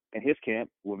Leonard and his camp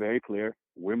were very clear.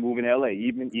 We're moving to LA.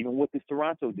 Even with this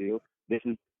Toronto deal, this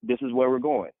is where we're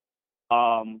going.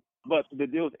 But the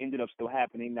deals ended up still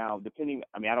happening. Now, depending,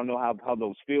 I mean, I don't know how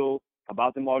those feel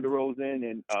about DeMar DeRozan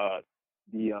and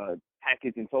the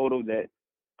package in total that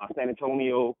San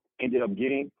Antonio ended up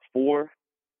getting for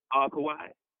Kawhi.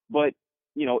 But,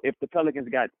 you know, if the Pelicans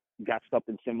got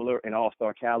something similar, an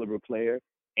all-star caliber player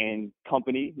and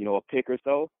company, you know, a pick or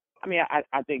so, I mean,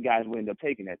 I think guys would end up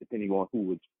taking that depending on who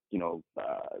was, you know,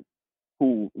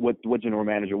 what general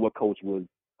manager, what coach was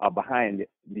behind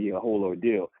the whole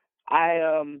ordeal.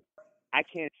 I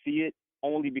can't see it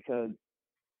only because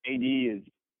AD is,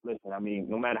 listen, I mean,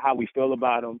 no matter how we feel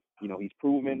about him, you know, he's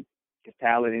proven his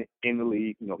talent in the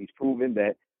league. You know, he's proven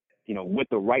that, you know, with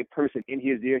the right person in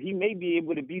his ear, he may be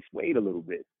able to be swayed a little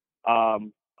bit.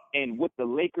 And with the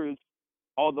Lakers,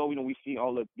 although, you know, we see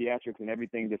all the theatrics and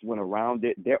everything that's went around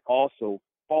it, they're also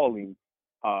falling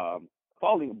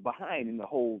behind in the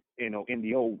whole, you know, in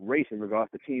the whole race in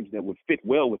regards to teams that would fit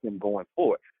well with him going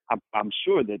forward. I'm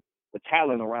sure that the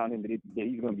talent around him that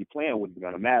he's going to be playing with is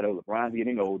going to matter. LeBron's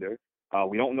getting older.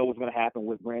 We don't know what's going to happen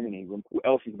with Brandon Ingram. Who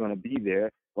else is going to be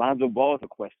there? Lonzo Ball is a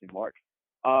question mark.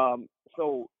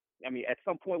 So, I mean, at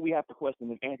some point we have to question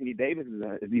if Anthony Davis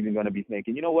is even going to be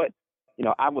thinking, you know what? You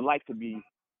know, I would like to be,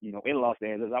 you know, in Los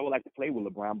Angeles. I would like to play with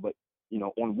LeBron, but, you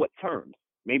know, on what terms?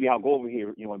 Maybe I'll go over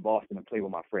here, you know, in Boston and play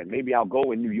with my friend. Maybe I'll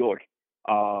go in New York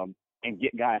and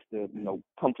get guys to, you know,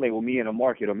 come play with me in a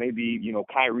market, or maybe, you know,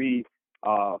 Kyrie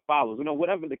follows, you know,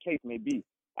 whatever the case may be.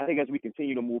 I think as we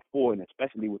continue to move forward, and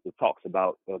especially with the talks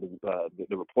about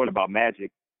the report about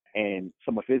Magic and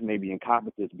some of his maybe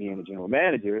incompetence being a general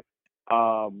manager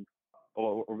or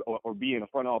being a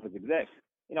front office exec,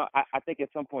 you know, I think at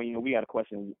some point, you know, we got to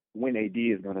question when AD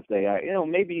is going to say, you know,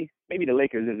 maybe the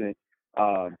Lakers isn't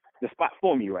the spot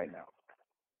for me right now.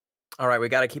 All right, we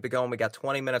got to keep it going. We got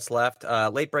 20 minutes left.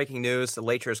 Late breaking news, the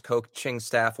Lakers coaching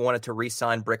staff wanted to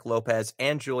re-sign Brick Lopez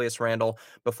and Julius Randle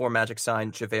before Magic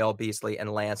signed JaVale Beasley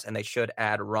and Lance, and they should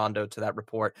add Rondo to that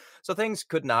report. So things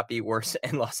could not be worse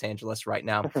in Los Angeles right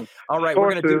now. All right,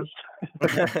 we're going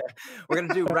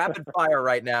to do rapid fire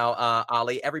right now,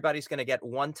 Ali. Everybody's going to get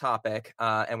one topic,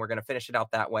 and we're going to finish it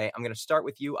out that way. I'm going to start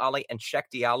with you, Ali, and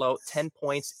Check Diallo. 10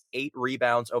 points, 8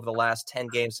 rebounds over the last 10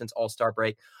 games since All-Star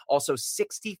break. Also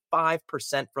 65%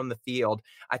 from the field.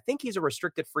 I think he's a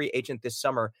restricted free agent this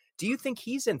summer. Do you think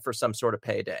he's in for some sort of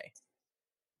payday?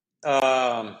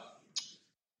 No.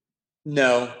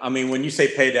 I mean, when you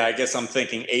say payday, I guess I'm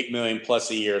thinking $8 million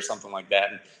plus a year or something like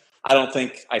that. And I don't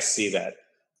think I see that.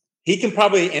 He can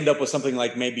probably end up with something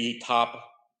like maybe top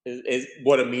is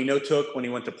what Amino took when he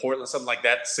went to Portland, something like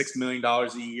that, $6 million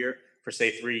a year for,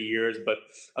 say, 3 years. But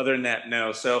other than that,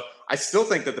 no. So I still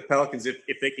think that the Pelicans,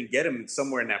 if they can get him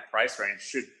somewhere in that price range,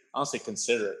 should honestly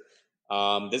consider it.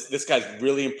 This guy's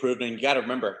really improved. And you got to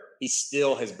remember, he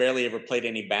still has barely ever played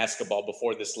any basketball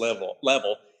before this level.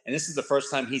 And this is the first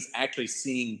time he's actually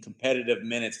seeing competitive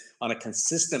minutes on a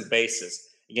consistent basis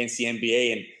against the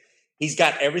NBA. And he's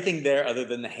got everything there other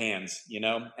than the hands, you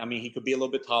know? I mean, he could be a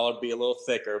little bit taller, be a little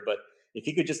thicker, but if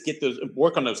he could just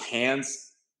work on those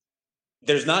hands,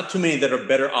 there's not too many that are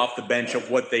better off the bench of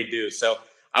what they do. So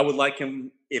I would like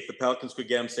him, if the Pelicans could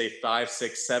get him, say, 5,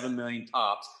 6, 7 million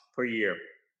tops per year.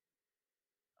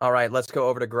 All right, let's go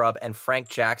over to Grub and Frank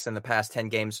Jackson. The past 10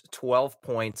 games, 12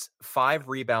 points, 5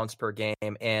 rebounds per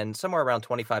game, and somewhere around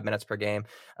 25 minutes per game,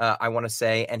 I want to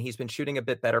say. And he's been shooting a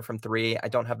bit better from 3. I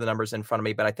don't have the numbers in front of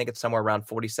me, but I think it's somewhere around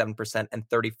 47% and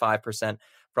 35%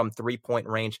 from 3-point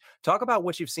range. Talk about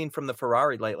what you've seen from the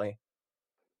Ferrari lately.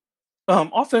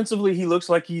 Offensively, he looks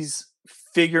like he's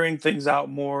figuring things out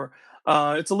more.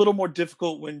 It's a little more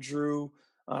difficult when Jrue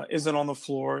isn't on the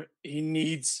floor. He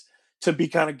needs to be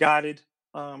kind of guided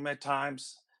at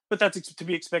times, but that's to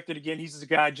be expected. Again, he's a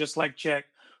guy just like Czech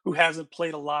who hasn't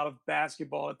played a lot of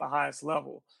basketball at the highest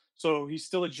level. So he's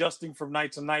still adjusting from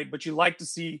night to night, but you like to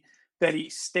see that he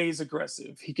stays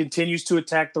aggressive. He continues to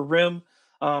attack the rim.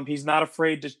 He's not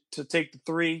afraid to take the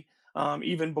 3.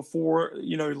 even before,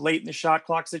 late in the shot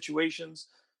clock situations.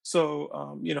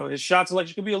 So, his shot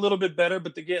selection could be a little bit better,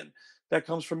 but again, that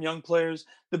comes from young players.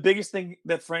 The biggest thing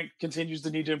that Frank continues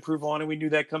to need to improve on, and we knew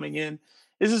that coming in,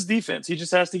 is his defense. He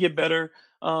just has to get better,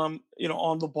 on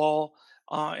the ball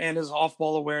and his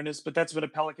off-ball awareness. But that's been a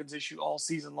Pelicans issue all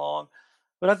season long.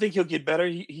 But I think he'll get better.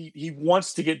 He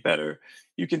wants to get better.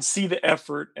 You can see the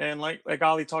effort, and like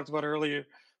Ali talked about earlier,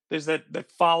 there's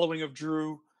that following of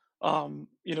Jrue.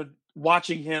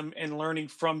 Watching him and learning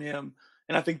from him,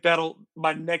 and I think that'll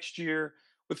by next year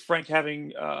with Frank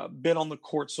having been on the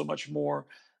court so much more,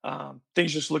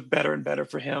 things just look better and better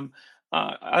for him.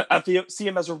 See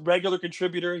him as a regular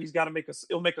contributor.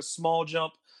 He'll make a small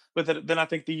jump, but then I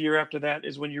think the year after that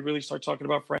is when you really start talking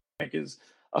about Frank is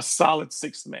a solid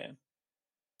sixth man.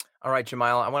 All right,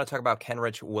 Jamal, I want to talk about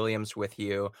Kenrich Williams with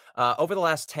you. Over the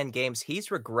last 10 games, he's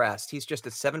regressed. He's just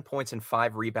at 7 points and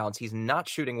 5 rebounds. He's not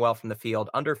shooting well from the field,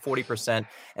 under 40%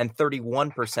 and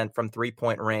 31% from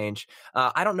three-point range.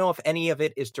 I don't know if any of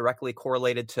it is directly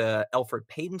correlated to Elfrid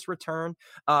Payton's return,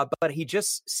 but he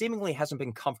just seemingly hasn't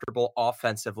been comfortable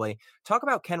offensively. Talk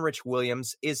about Kenrich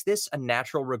Williams. Is this a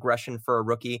natural regression for a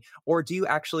rookie, or do you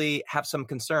actually have some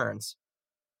concerns?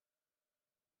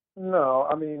 No,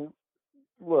 I mean,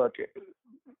 look,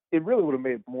 it really would have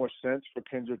made more sense for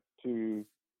Kendrick to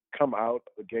come out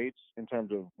of the gates in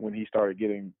terms of when he started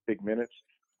getting big minutes,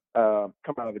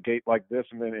 come out of the gate like this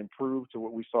and then improve to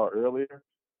what we saw earlier.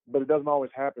 But it doesn't always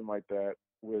happen like that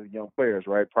with young players,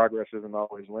 right? Progress isn't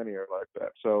always linear like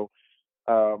that. So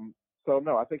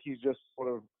no, I think he's just sort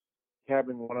of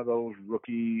having one of those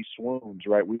rookie swoons,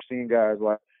 right? We've seen guys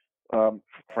like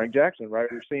Frank Jackson, right?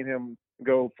 We've seen him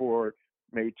go for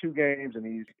maybe 2 games and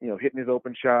he's, hitting his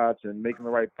open shots and making the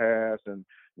right pass and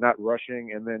not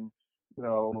rushing. And then,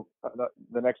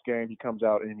 the next game he comes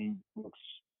out and he looks,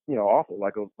 awful,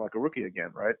 like a rookie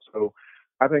again, right? So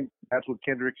I think that's what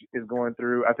Kendrick is going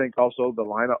through. I think also the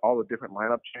lineup, all the different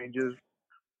lineup changes.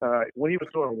 When he was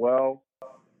doing well,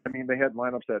 I mean, they had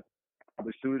lineups that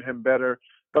probably suited him better,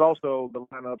 but also the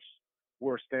lineups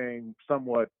were staying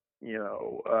somewhat,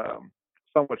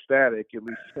 somewhat static, at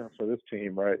least for this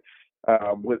team, right?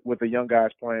 With the young guys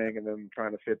playing and then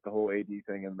trying to fit the whole AD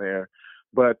thing in there.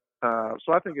 But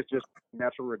so I think it's just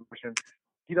natural regression.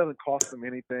 He doesn't cost them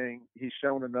anything. He's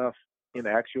shown enough in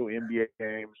actual NBA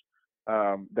games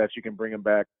that you can bring him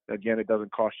back. Again, it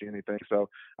doesn't cost you anything. So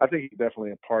I think he's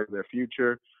definitely a part of their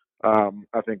future.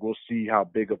 I think we'll see how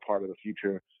big a part of the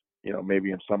future, maybe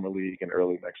in Summer League and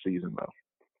early next season, though.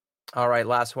 All right,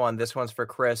 last one. This one's for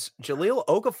Chris. Jahlil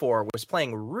Okafor was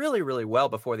playing really, really well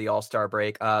before the All-Star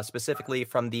break, specifically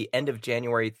from the end of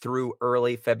January through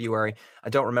early February. I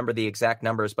don't remember the exact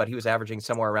numbers, but he was averaging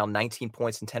somewhere around 19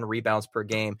 points and 10 rebounds per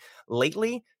game.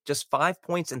 Lately, just 5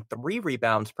 points and 3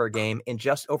 rebounds per game in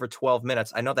just over 12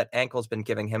 minutes. I know that ankle's been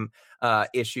giving him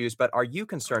issues, but are you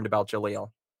concerned about Jahlil?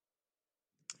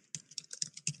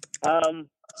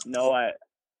 No, I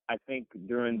think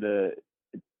during the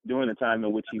time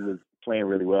in which he was playing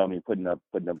really well, I mean, putting up,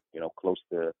 close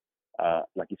to,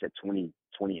 like you said, 20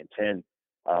 and 10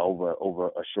 over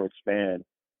a short span.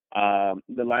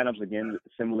 The lineups, again,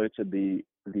 similar to the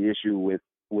issue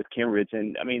with Kenrich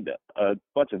and, I mean, a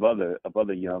bunch of other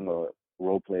young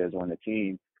role players on the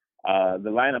team. The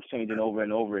lineups changing over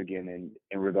and over again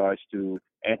in regards to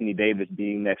Anthony Davis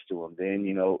being next to him.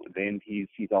 Then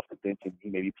he's off the bench and he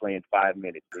may be playing 5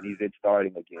 minutes. Then he's in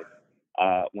starting again.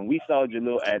 When we saw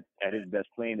Jahlil at his best,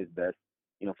 playing his best,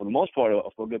 for the most part,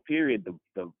 for a good period,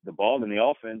 the ball in the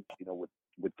offense,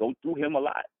 would go through him a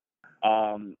lot.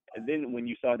 And then when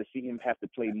you started to see him have to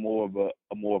play more of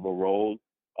a role,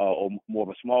 or more of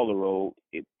a smaller role,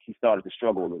 he started to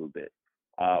struggle a little bit.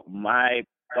 My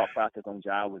thought process on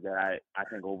Ja was that I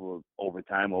think over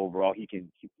time, overall, he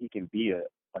can be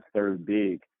a third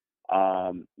big.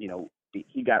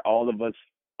 He got all of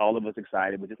us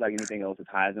excited, but just like anything else, it's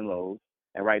highs and lows.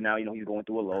 And right now, he's going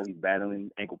through a low. He's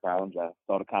battling ankle problems. I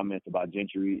saw the comments about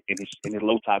Gentry in his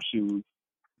low top shoes.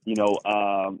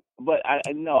 But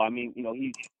I know. I mean,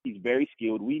 he's very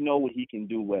skilled. We know what he can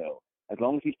do well. As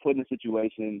long as he's put in a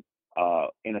situation,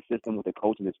 in a system with a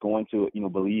coach that's going to,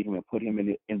 believe him and put him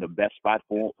in the best spot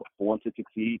for him to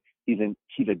succeed. He's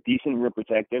a decent rim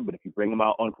protector, but if you bring him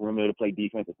out on perimeter to play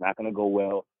defense, it's not going to go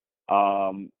well.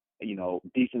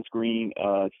 Decent screen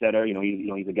setter.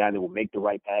 He's a guy that will make the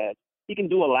right pass. He can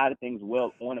do a lot of things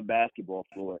well on a basketball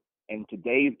floor. In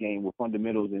today's game, with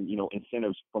fundamentals and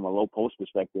incentives from a low post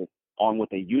perspective on what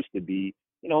they used to be,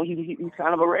 he's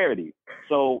kind of a rarity.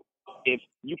 So if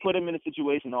you put him in a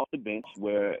situation off the bench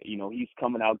where he's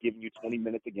coming out giving you 20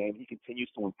 minutes a game, he continues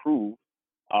to improve.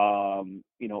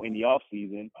 In the off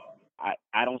season,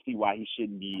 I don't see why he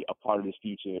shouldn't be a part of this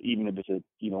future, even if it's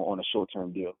on a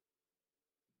short-term deal.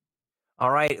 All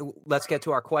right, let's get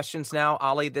to our questions now.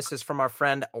 Ali, this is from our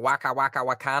friend Waka Waka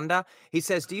Wakanda. He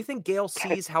says, do you think Gale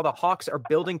sees how the Hawks are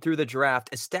building through the draft,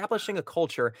 establishing a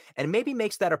culture, and maybe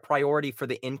makes that a priority for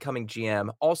the incoming GM?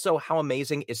 Also, how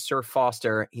amazing is Sir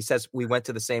Foster? He says we went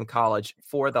to the same college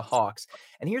for the Hawks.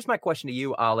 And here's my question to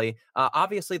you, Ali.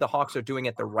 Obviously, the Hawks are doing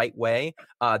it the right way.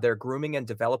 They're grooming and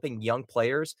developing young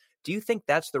players. Do you think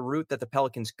that's the route that the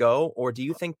Pelicans go, or do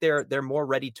you think they're more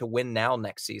ready to win now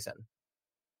next season?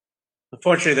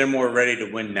 Unfortunately, they're more ready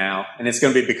to win now, and it's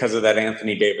going to be because of that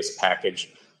Anthony Davis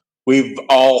package. We've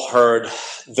all heard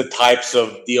the types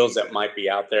of deals that might be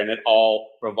out there, and it all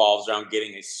revolves around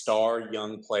getting a star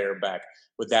young player back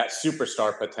with that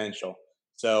superstar potential.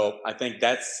 So I think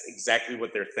that's exactly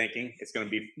what they're thinking. It's going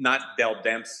to be not Dell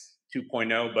Demps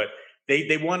 2.0, but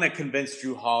they want to convince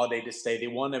Jrue Holiday to stay. They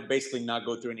want to basically not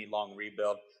go through any long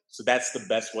rebuild. So that's the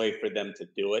best way for them to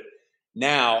do it.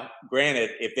 Now, granted,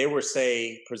 if they were,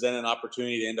 say, presented an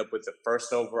opportunity to end up with the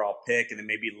first overall pick and then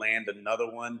maybe land another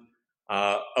one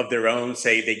of their own,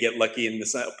 say they get lucky in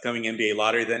this upcoming NBA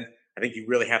lottery, then I think you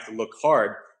really have to look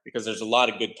hard because there's a lot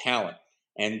of good talent.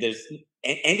 And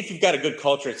if you've got a good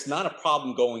culture, it's not a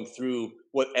problem going through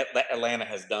what Atlanta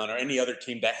has done or any other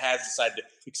team that has decided to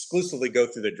exclusively go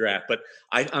through the draft. But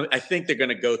I think they're going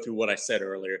to go through what I said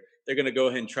earlier. They're going to go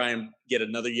ahead and try and get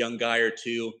another young guy or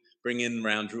two, bring in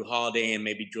around Jrue Holiday and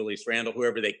maybe Julius Randle,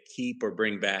 whoever they keep or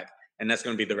bring back. And that's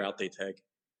going to be the route they take.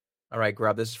 All right,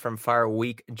 Grub, this is from Fire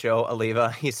Week Joe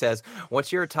Oliva. He says,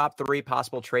 what's your top 3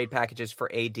 possible trade packages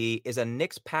for AD? Is a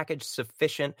Knicks package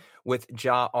sufficient with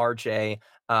Ja RJ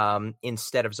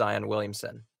instead of Zion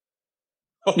Williamson?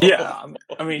 Yeah,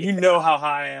 I mean, you know how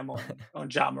high I am on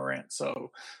Ja Morant.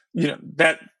 So,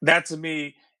 that to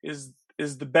me is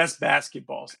the best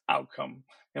basketball outcome.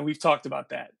 And we've talked about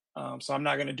that. So I'm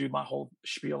not going to do my whole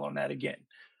spiel on that again.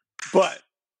 But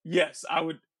yes, I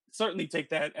would certainly take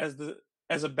that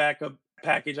as a backup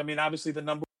package. I mean, obviously the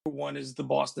number one is the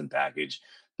Boston package,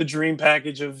 the dream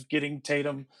package of getting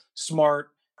Tatum, Smart,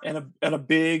 and a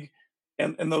big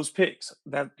and those picks.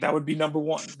 That would be number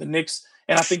one. The Knicks,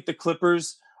 and I think the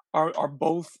Clippers are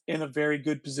both in a very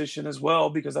good position as well,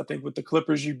 because I think with the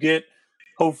Clippers you get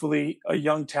hopefully a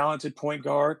young talented point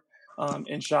guard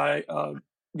in Shai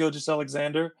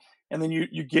Gilgeous-Alexander. And then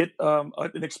you get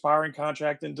an expiring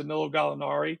contract in Danilo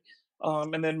Gallinari,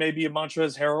 and then maybe a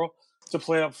Montrezl Harrell to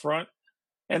play up front.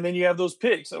 And then you have those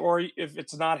picks. Or if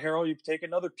it's not Harrell, you take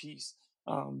another piece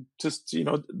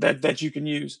that you can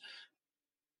use,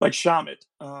 like Shamit.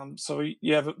 So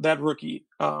you have that rookie.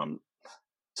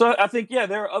 So I think,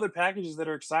 there are other packages that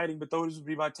are exciting, but those would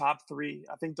be my top 3.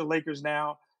 I think the Lakers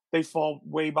now, they fall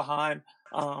way behind.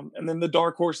 And then the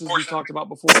dark horses we talked about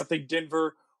before, I think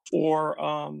Denver or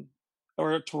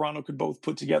Toronto could both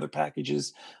put together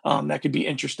packages that could be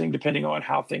interesting depending on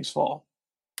how things fall.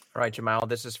 All right, Jamal,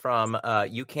 this is from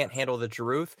You Can't Handle the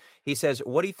Truth. He says,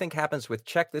 what do you think happens with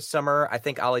Czech this summer? I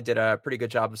think Ali did a pretty good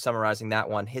job of summarizing that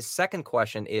one. His second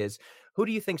question is, who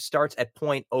do you think starts at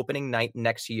point opening night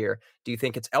next year? Do you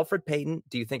think it's Elfrid Payton?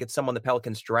 Do you think it's someone the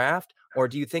Pelicans draft? Or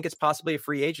do you think it's possibly a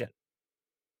free agent?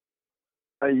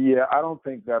 Yeah, I don't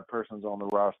think that person's on the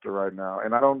roster right now.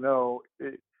 And I don't know,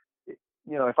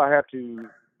 if I had to,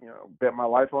 bet my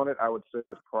life on it, I would say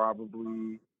it's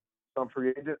probably some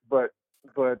free agent. But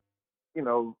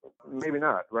maybe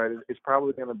not, right? It's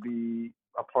probably going to be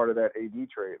a part of that AD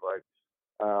trade. Like,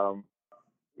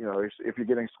 if you're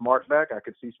getting Smart back, I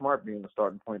could see Smart being the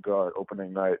starting point guard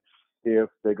opening night. If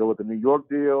they go with the New York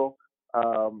deal,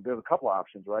 there's a couple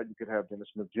options, right? You could have Dennis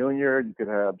Smith Jr., you could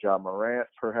have Ja Morant,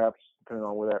 perhaps, depending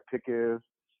on where that pick is.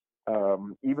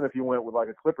 Even if you went with like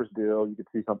a Clippers deal, you could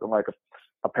see something like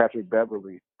a Patrick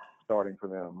Beverly starting for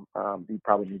them. You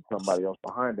probably need somebody else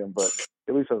behind him, but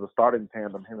at least as a starting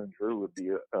tandem, him and Jrue would be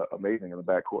amazing in the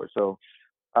backcourt. So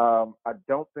I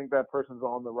don't think that person's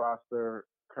on the roster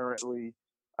currently.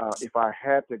 If I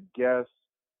had to guess,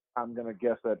 I'm going to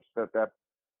guess that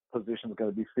position is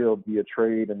going to be filled via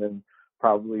trade, and then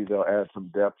probably they'll add some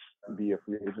depth via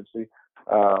free agency.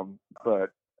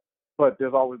 But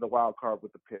there's always the wild card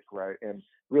with the pick, right? And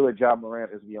really, Ja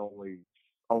Morant is the only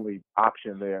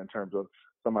option there in terms of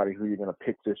somebody who you're going to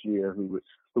pick this year who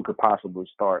could possibly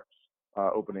start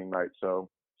opening night. So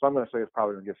I'm going to say it's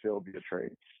probably going to get filled via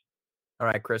trade. All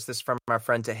right, Chris, this is from our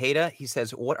friend Tejeda. He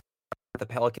says, what are the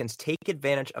Pelicans take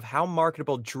advantage of how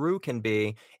marketable Jrue can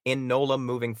be in NOLA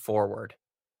moving forward?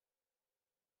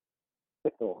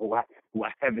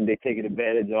 Why haven't they taken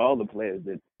advantage of all the players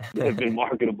that have been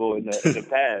marketable in the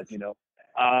past?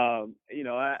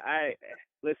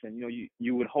 listen,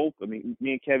 you would hope. I mean,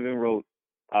 me and Kevin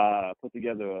put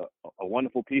together a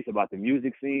wonderful piece about the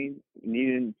music scene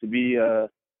needing to be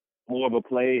more of a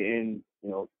play in,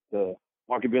 the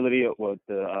marketability or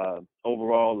the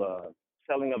overall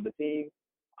selling of the team.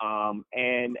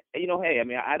 And hey, I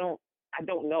mean, I don't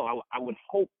know. I would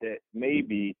hope that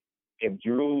maybe if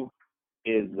Jrue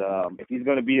is, if he's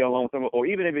going to be alone summer, or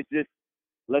even if it's just,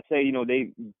 let's say,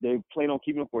 they plan on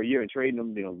keeping him for a year and trading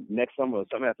him, next summer or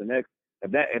something after next.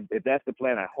 If that's the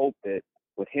plan, I hope that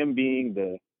with him being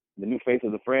the new face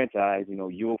of the franchise,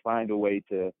 you'll find a way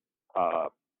to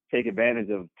take advantage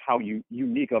of how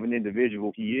unique of an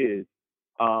individual he is.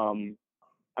 I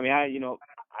mean,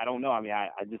 I don't know. I mean, I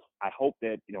hope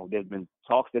that, there's been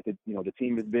talks that the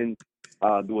team has been,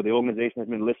 the organization has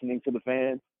been listening to the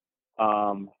fans.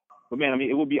 But man, I mean,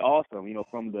 it would be awesome,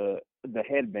 from the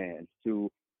headbands to,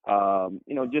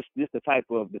 just the type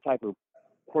of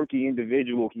quirky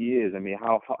individual he is. I mean,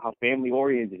 how family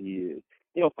oriented he is.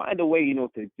 Find a way,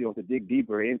 to dig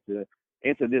deeper into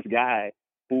this guy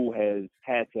who has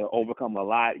had to overcome a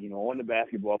lot, on the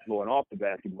basketball floor and off the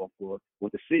basketball floor,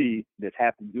 with a city that's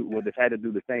had to do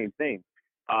the same thing.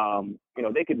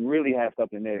 They could really have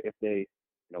something there if they,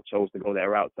 chose to go that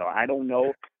route. So I don't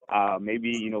know.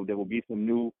 Maybe, there will be some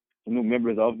new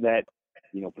members of that,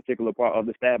 particular part of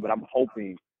the staff, but I'm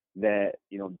hoping that,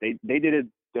 they did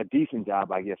a decent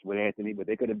job, I guess, with Anthony, but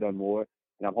they could have done more.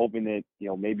 And I'm hoping that,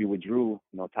 maybe with Jrue,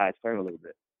 ties turn a little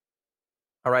bit.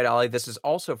 All right, Ollie, this is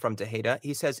also from Tejeda.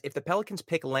 He says, if the Pelicans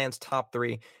pick Land's top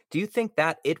 3, do you think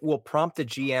that it will prompt the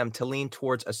GM to lean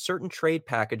towards a certain trade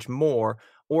package more,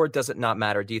 or does it not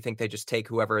matter? Do you think they just take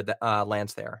whoever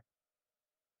lands there?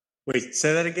 Wait,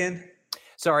 say that again?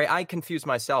 Sorry, I confused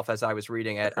myself as I was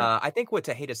reading it. Okay. I think what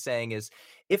Tejeda's saying is,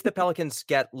 if the Pelicans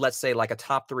get, let's say, like a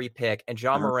top 3 pick and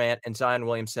John Morant and Zion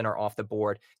Williamson are off the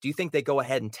board, do you think they go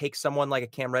ahead and take someone like a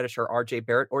Cam Reddish or RJ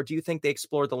Barrett, or do you think they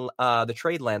explore the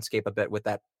trade landscape a bit with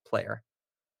that player?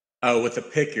 Oh, with the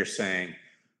pick, you're saying?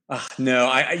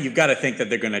 No, you've got to think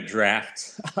that they're going to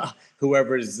draft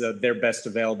whoever is their best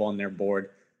available on their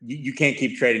board. You can't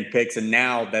keep trading picks, and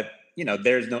now that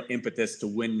there's no impetus to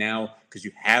win now because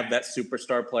you have that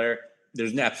superstar player.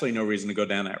 There's absolutely no reason to go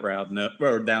down that route,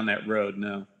 down that road.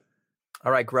 No.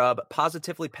 All right, Grub.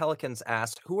 Positively Pelicans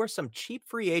asked, who are some cheap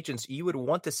free agents you would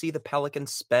want to see the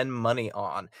Pelicans spend money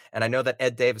on? And I know that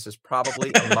Ed Davis is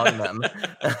probably among them.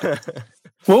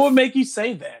 What would make you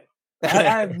say that? I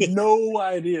have no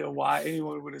idea why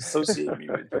anyone would associate me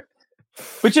with it.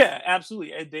 But yeah,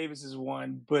 absolutely. Ed Davis is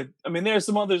one. But I mean, there are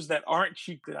some others that aren't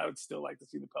cheap that I would still like to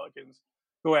see the Pelicans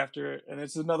go after. And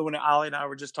it's another one that Ollie and I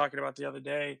were just talking about the other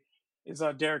day is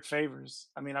Derek Favors.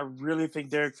 I mean, I really think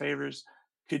Derek Favors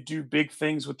could do big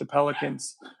things with the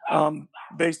Pelicans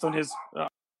based on his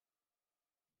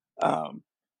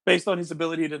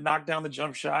ability to knock down the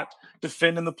jump shot,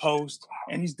 defend in the post,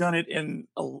 and he's done it in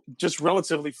just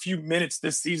relatively few minutes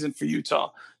this season for Utah.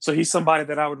 So he's somebody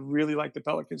that I would really like the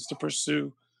Pelicans to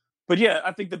pursue. But yeah,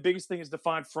 I think the biggest thing is to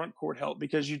find front court help,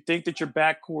 because you think that your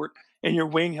backcourt and your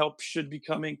wing help should be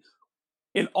coming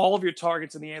in all of your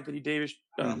targets in the Anthony Davis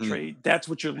trade. That's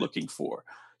what you're looking for.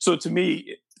 So to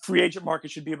me, free agent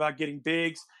market should be about getting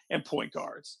bigs and point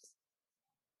guards.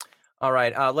 All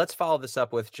right, let's follow this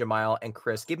up with Jamal and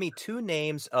Chris. Give me 2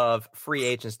 names of free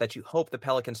agents that you hope the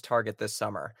Pelicans target this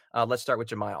summer. Let's start with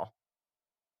Jamal.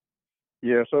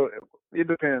 Yeah, so it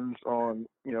depends on,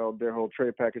 their whole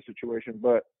trade package situation.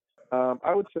 But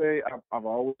I would say I've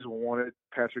always wanted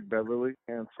Patrick Beverley.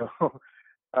 And so,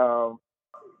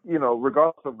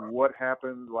 regardless of what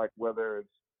happens, like whether it's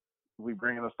we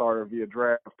bring in a starter via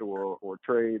draft or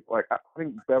trade, like I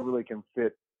think Beverley can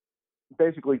fit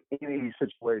basically any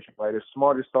situation, right? If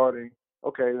Smart is starting,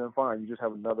 okay, then fine. You just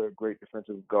have another great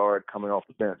defensive guard coming off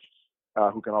the bench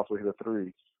who can also hit a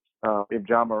 3. If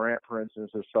John Morant, for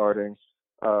instance, is starting,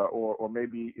 or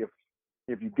maybe if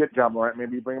you get John Morant,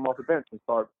 maybe you bring him off the bench and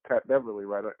start Pat Beverley,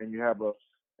 right? And you have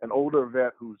an older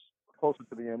vet who's closer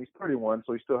to the end. He's 31,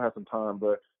 so he still has some time,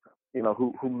 but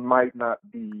who might not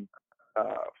be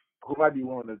who might be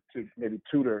willing to maybe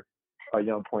tutor a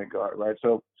young point guard, right?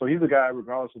 So he's a guy,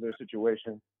 regardless of their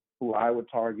situation, who I would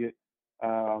target.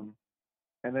 And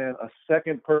then a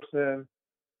second person,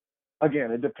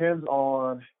 again, it depends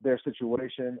on their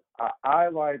situation. I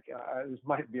like, this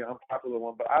might be an unpopular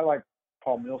one, but I like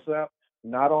Paul Millsap,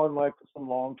 not on like some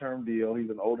long-term deal. He's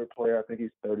an older player. I think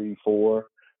he's 34.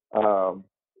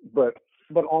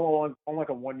 But on like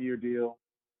a 1-year deal,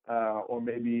 or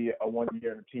maybe a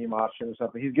 1-year and a team option or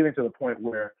something. He's getting to the point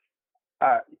where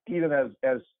even as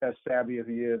savvy as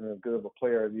he is and as good of a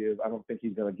player as he is, I don't think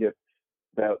he's going to get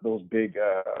those big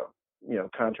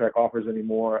contract offers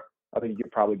anymore. I think you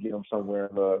could probably get him somewhere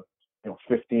in the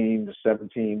 15 to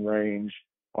 17 range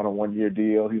on a 1-year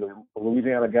deal. He's a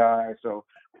Louisiana guy, so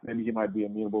maybe he might be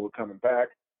amenable to coming back.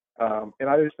 And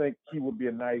I just think he would be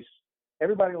a nice.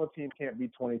 Everybody on the team can't be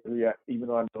 23, even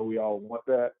though I know we all want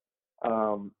that.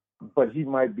 But he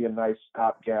might be a nice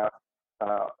stopgap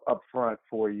up front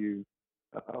for you.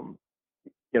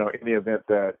 In the event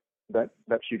that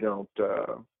you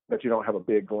don't have a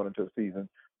big going into the season.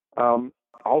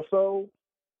 Also,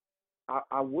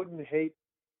 I wouldn't hate,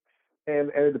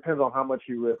 and it depends on how much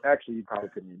you risk. Actually, you probably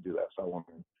couldn't even do that, so I won't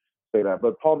say that.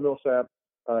 But Paul Millsap,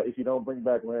 if you don't bring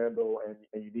back Randall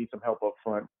and you need some help up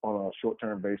front on a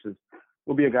short-term basis,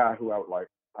 will be a guy who I would like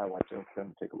to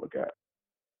take a look at.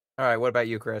 All right, what about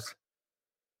you, Chris?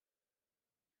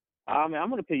 I'm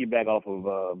going to piggyback off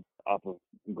of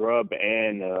Grubb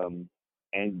and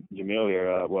Jamil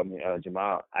here.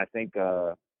 Jamal. I think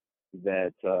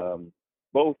that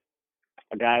both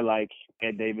a guy like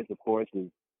Ed Davis, of course, is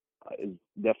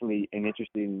definitely an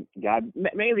interesting guy,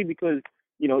 mainly because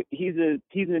he's an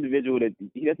individual that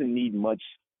he doesn't need much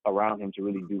around him to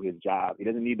really do his job. He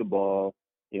doesn't need the ball.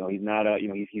 He's not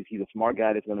he's a smart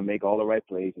guy that's going to make all the right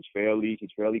plays. He's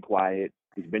fairly quiet.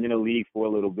 He's been in the league for a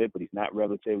little bit, but he's not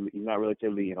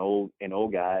relatively an old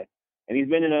guy. And he's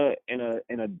been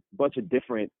in a bunch of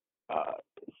different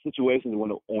situations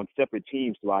on separate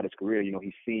teams throughout his career.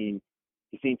 He's seen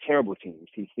terrible teams.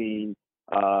 He's seen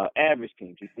average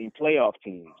teams. He's seen playoff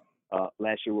teams.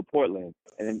 Last year with Portland,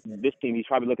 and then this team he's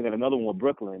probably looking at another one with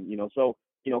Brooklyn. So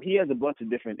he has a bunch of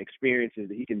different experiences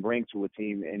that he can bring to a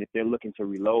team, and if they're looking to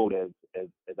reload, as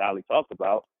Ali talked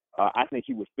about, I think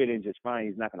he would fit in just fine.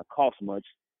 He's not going to cost much.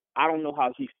 I don't know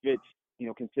how he fits,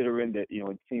 considering that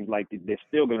it seems like there's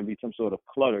still going to be some sort of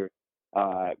clutter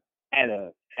at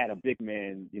a big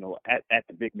man, at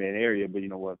the big man area, but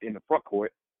in the front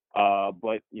court.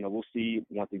 But we'll see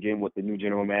once again what the new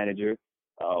general manager,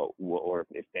 or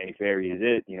if Danny Ferry is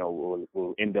it,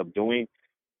 will end up doing.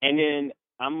 And then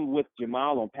I'm with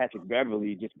Jamal on Patrick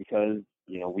Beverly just because,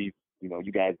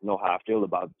 you guys know how I feel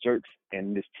about jerks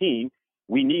and this team.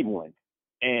 We need one.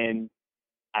 And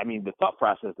I mean, the thought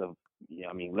process of,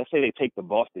 let's say they take the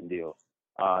Boston deal,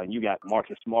 and you got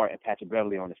Marcus Smart and Patrick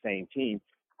Beverly on the same team.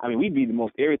 I mean, we'd be the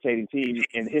most irritating team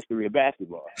in the history of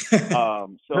basketball.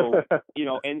 So,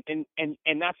 and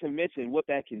not to mention what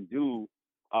that can do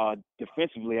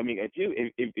defensively. I mean,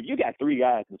 if you got three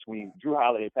guys between Jrue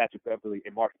Holiday, Patrick Beverly,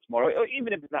 and Marcus Smart, or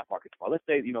even if it's not Marcus Smart, let's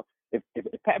say, if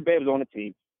Pat Bev is on the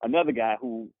team, another guy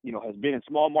who, has been in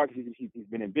small markets, he's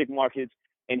been in big markets,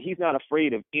 and he's not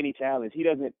afraid of any challenge. He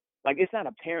doesn't, it's not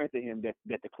apparent to him that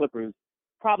the Clippers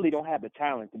probably don't have the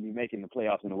talent to be making the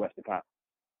playoffs in the Western Conference.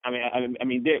 I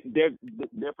mean,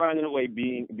 they're finding a way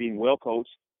being well coached.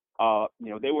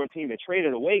 They were a team that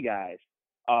traded away a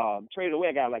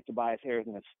guy like Tobias Harris,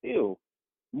 and is still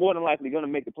more than likely going to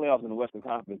make the playoffs in the Western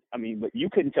Conference. I mean, but you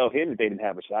couldn't tell him that they didn't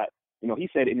have a shot. He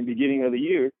said in the beginning of the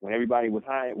year when everybody was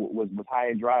high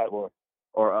and dry, or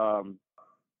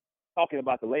talking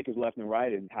about the Lakers left and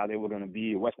right and how they were going to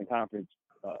be a Western Conference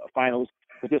Finals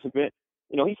participant.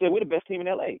 He said we're the best team in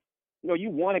LA.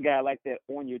 You want a guy like that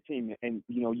on your team, and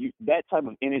that type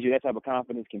of energy, that type of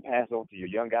confidence can pass on to your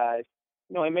young guys.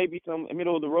 And maybe some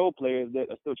middle of the road players that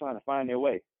are still trying to find their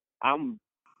way. I'm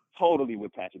totally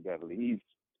with Patrick Beverly. He's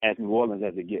as New Orleans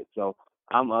as it gets. So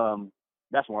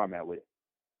that's where I'm at with it.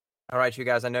 All right, you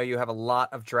guys, I know you have a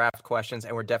lot of draft questions,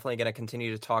 and we're definitely going to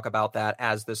continue to talk about that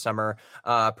as the summer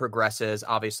progresses.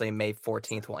 Obviously, May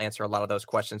 14th will answer a lot of those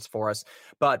questions for us.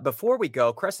 But before we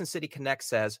go, Crescent City Connect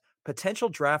says, potential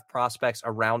draft prospects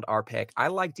around our pick. I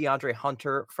like DeAndre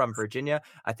Hunter from Virginia.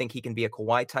 I think he can be a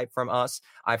Kawhi type from us.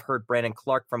 I've heard Brandon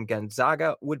Clark from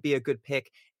Gonzaga would be a good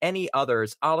pick. Any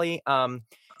others? Ali,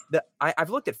 I've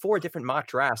looked at 4 different mock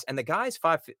drafts, and the guys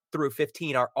 5 through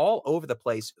 15 are all over the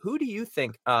place. Who do you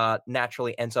think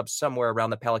naturally ends up somewhere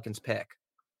around the Pelicans pick?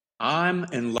 I'm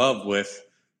in love with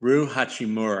Rui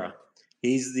Hachimura.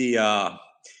 He's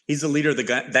the leader of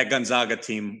that Gonzaga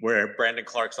team where Brandon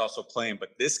Clark's also playing. But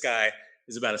this guy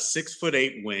is about a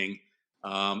 6'8" wing.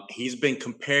 He's been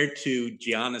compared to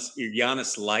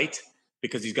Giannis Light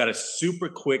because he's got a super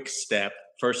quick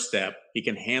first step. He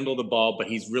can handle the ball, but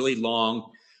he's really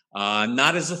long.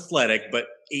 Not as athletic, but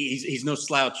he's no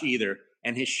slouch either,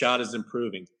 and his shot is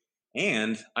improving.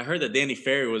 And I heard that Danny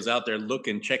Ferry was out there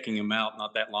checking him out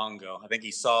not that long ago. I think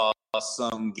he saw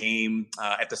some game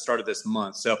at the start of this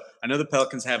month. So I know the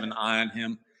Pelicans have an eye on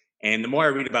him. And the more I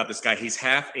read about this guy, he's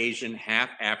half Asian, half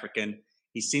African.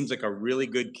 He seems like a really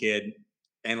good kid.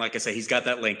 And like I say, he's got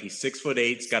that length. He's 6'8",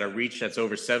 he's got a reach that's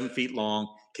over 7 feet long,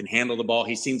 can handle the ball.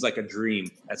 He seems like a dream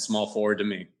at small forward to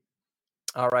me.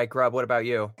 All right, Grubb, what about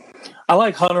you? I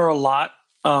like Hunter a lot.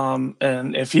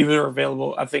 And if he were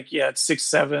available, I think, at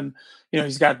 6'7",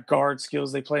 he's got guard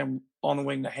skills. They play him on the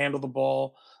wing to handle the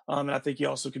ball. And I think he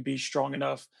also could be strong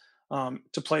enough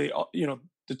to play,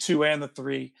 the 2 and the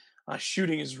 3.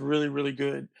 Shooting is really, really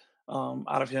good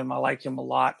out of him. I like him a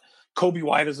lot. Kobe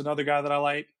White is another guy that I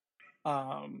like.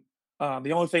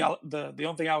 The only thing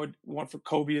I would want for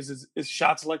Kobe is his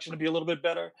shot selection to be a little bit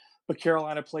better. But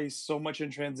Carolina plays so much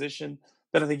in transition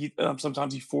that I think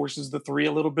sometimes he forces the 3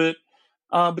 a little bit.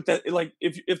 But that, like,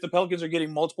 if the Pelicans are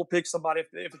getting multiple picks,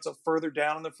 if it's a further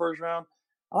down in the first round,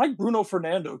 I like Bruno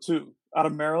Fernando too, out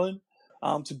of Maryland,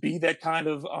 to be that kind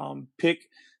of pick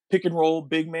and roll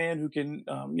big man who can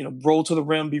roll to the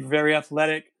rim, be very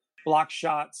athletic, block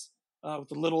shots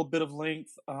with a little bit of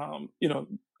length,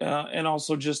 and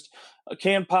also just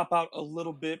can pop out a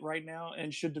little bit right now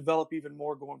and should develop even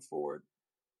more going forward.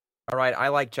 All right, I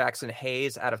like Jackson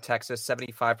Hayes out of Texas,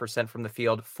 75% from the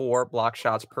field, 4 block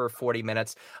shots per 40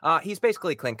 minutes. He's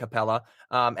basically Clint Capella,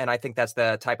 and I think that's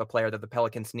the type of player that the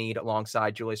Pelicans need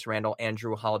alongside Julius Randle and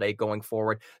Jrue Holiday going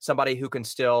forward. Somebody who can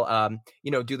still,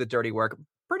 do the dirty work.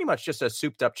 Pretty much just a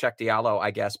souped-up Check Diallo, I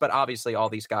guess. But obviously, all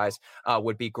these guys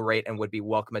would be great and would be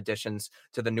welcome additions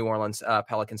to the New Orleans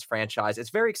Pelicans franchise.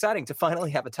 It's very exciting to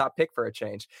finally have a top pick for a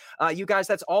change. You guys,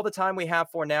 that's all the time we have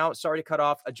for now. Sorry to cut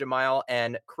off Jamal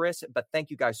and Chris, but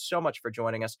thank you guys so much for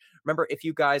joining us. Remember, if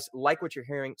you guys like what you're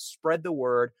hearing, spread the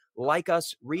word. Like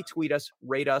us, retweet us,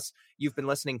 rate us. You've been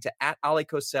listening to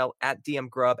 @AliCosell,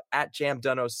 @DMGrub,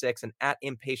 @JamDun06, and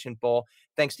 @ImpatientBull.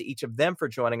 Thanks to each of them for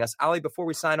joining us. Ali, before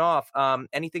we sign off,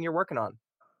 anything you're working on?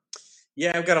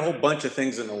 Yeah, I've got a whole bunch of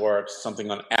things in the works. Something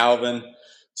on Alvin,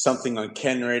 something on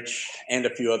Kenrich, and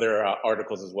a few other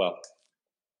articles as well.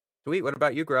 Sweet. What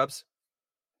about you, Grubbs?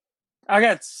 I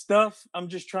got stuff. I'm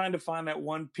just trying to find that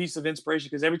one piece of inspiration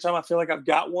because every time I feel like I've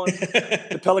got one,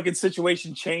 the Pelican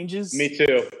situation changes. Me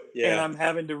too. Yeah. And I'm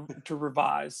having to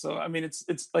revise. So, I mean,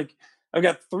 it's like I've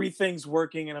got 3 things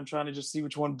working and I'm trying to just see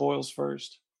which one boils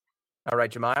first. All right,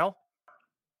 Jamal.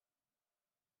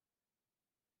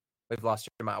 We've lost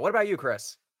Jamal. What about you,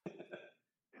 Chris?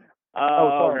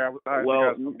 Sorry. I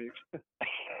well,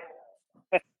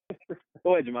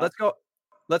 go ahead, Jamal.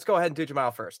 Let's go ahead and do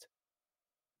Jamal first.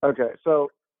 Okay,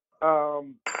 so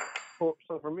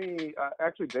for me,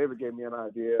 actually, David gave me an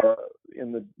idea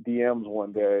in the DMs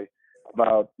one day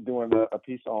about doing a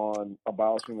piece on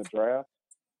abolishing the draft,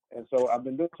 and so I've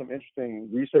been doing some interesting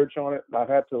research on it. I've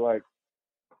had to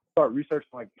start researching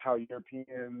how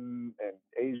European and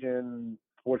Asian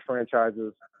sports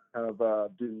franchises kind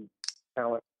of do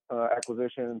talent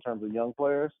acquisition in terms of young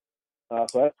players. So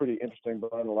that's pretty interesting.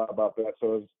 But I learned a lot about that.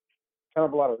 So it's kind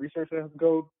of a lot of research that has to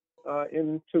go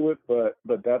into it, but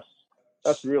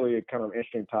that's really a kind of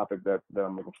interesting topic that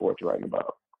I'm looking forward to writing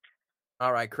about.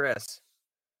 All right, Chris.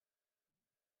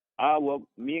 Well,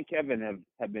 me and Kevin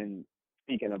have been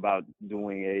speaking about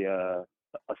doing a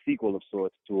sequel of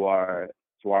sorts to our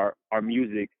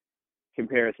music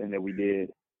comparison that we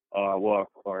did, or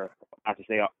I should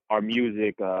say our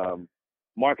music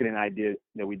marketing idea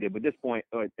that we did. But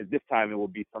at this time, it will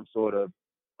be some sort of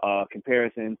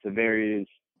comparison to various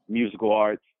musical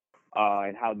arts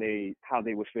and how they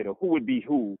would fit, or who would be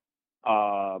who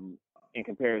in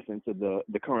comparison to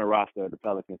the current roster of the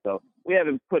Pelicans. So we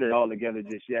haven't put it all together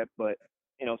just yet, but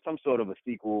some sort of a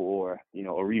sequel or a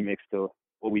remix to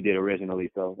what we did originally.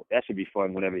 So that should be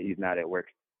fun whenever he's not at work.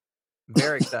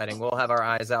 Very exciting. We'll have our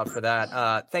eyes out for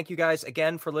that. Thank you guys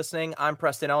again for listening. I'm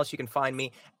Preston Ellis. You can find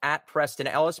me at Preston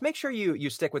Ellis. Make sure you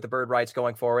stick with the Bird Rights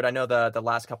going forward. I know the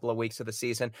last couple of weeks of the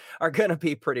season are going to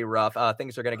be pretty rough.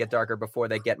 Things are going to get darker before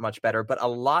they get much better, but a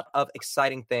lot of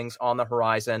exciting things on the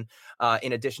horizon.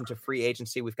 In addition to free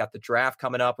agency, we've got the draft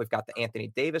coming up. We've got the Anthony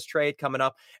Davis trade coming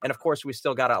up. And of course, we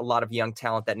still got a lot of young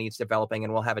talent that needs developing,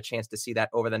 and we'll have a chance to see that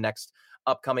over the next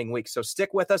upcoming weeks. So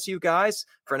stick with us, you guys.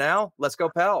 For now, let's go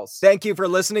Pels. Thank you for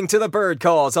listening to the Bird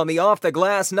Calls on the Off the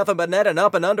Glass, Nothing But Net, and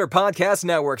Up and Under podcast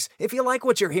networks. If you like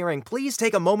what you're hearing, please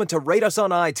take a moment to rate us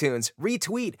on iTunes,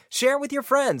 retweet, share with your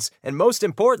friends, and most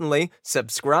importantly,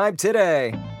 subscribe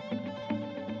today.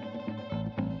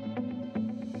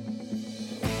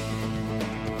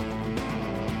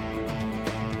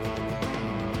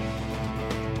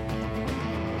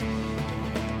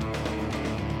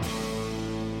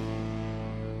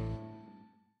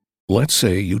 Let's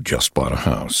say you just bought a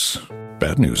house.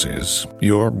 Bad news is,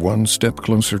 you're one step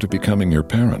closer to becoming your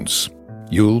parents.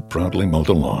 You'll proudly mow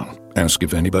the lawn, ask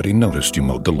if anybody noticed you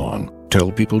mowed the lawn,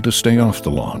 tell people to stay off the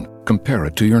lawn, compare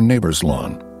it to your neighbor's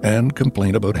lawn, and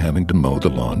complain about having to mow the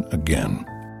lawn again.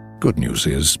 Good news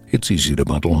is, it's easy to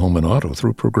bundle home and auto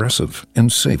through Progressive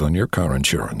and save on your car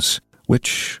insurance.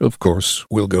 which, of course,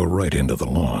 will go right into the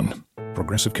lawn.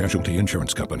 Progressive Casualty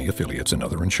Insurance Company, affiliates, and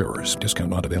other insurers. Discount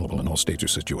not available in all states or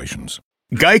situations.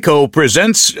 Geico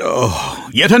presents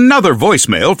yet another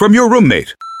voicemail from your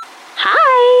roommate.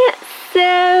 Hi.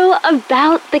 So,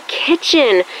 about the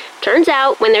kitchen. Turns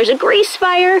out when there's a grease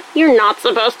fire, you're not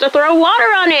supposed to throw water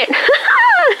on it.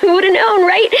 Who would have known,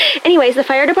 right? Anyways, the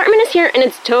fire department is here and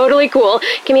it's totally cool.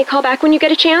 Give me a call back when you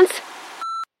get a chance.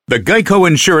 The Geico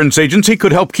Insurance Agency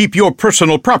could help keep your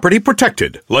personal property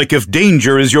protected, like if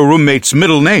danger is your roommate's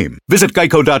middle name. Visit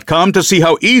geico.com to see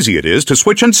how easy it is to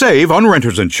switch and save on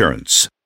renter's insurance.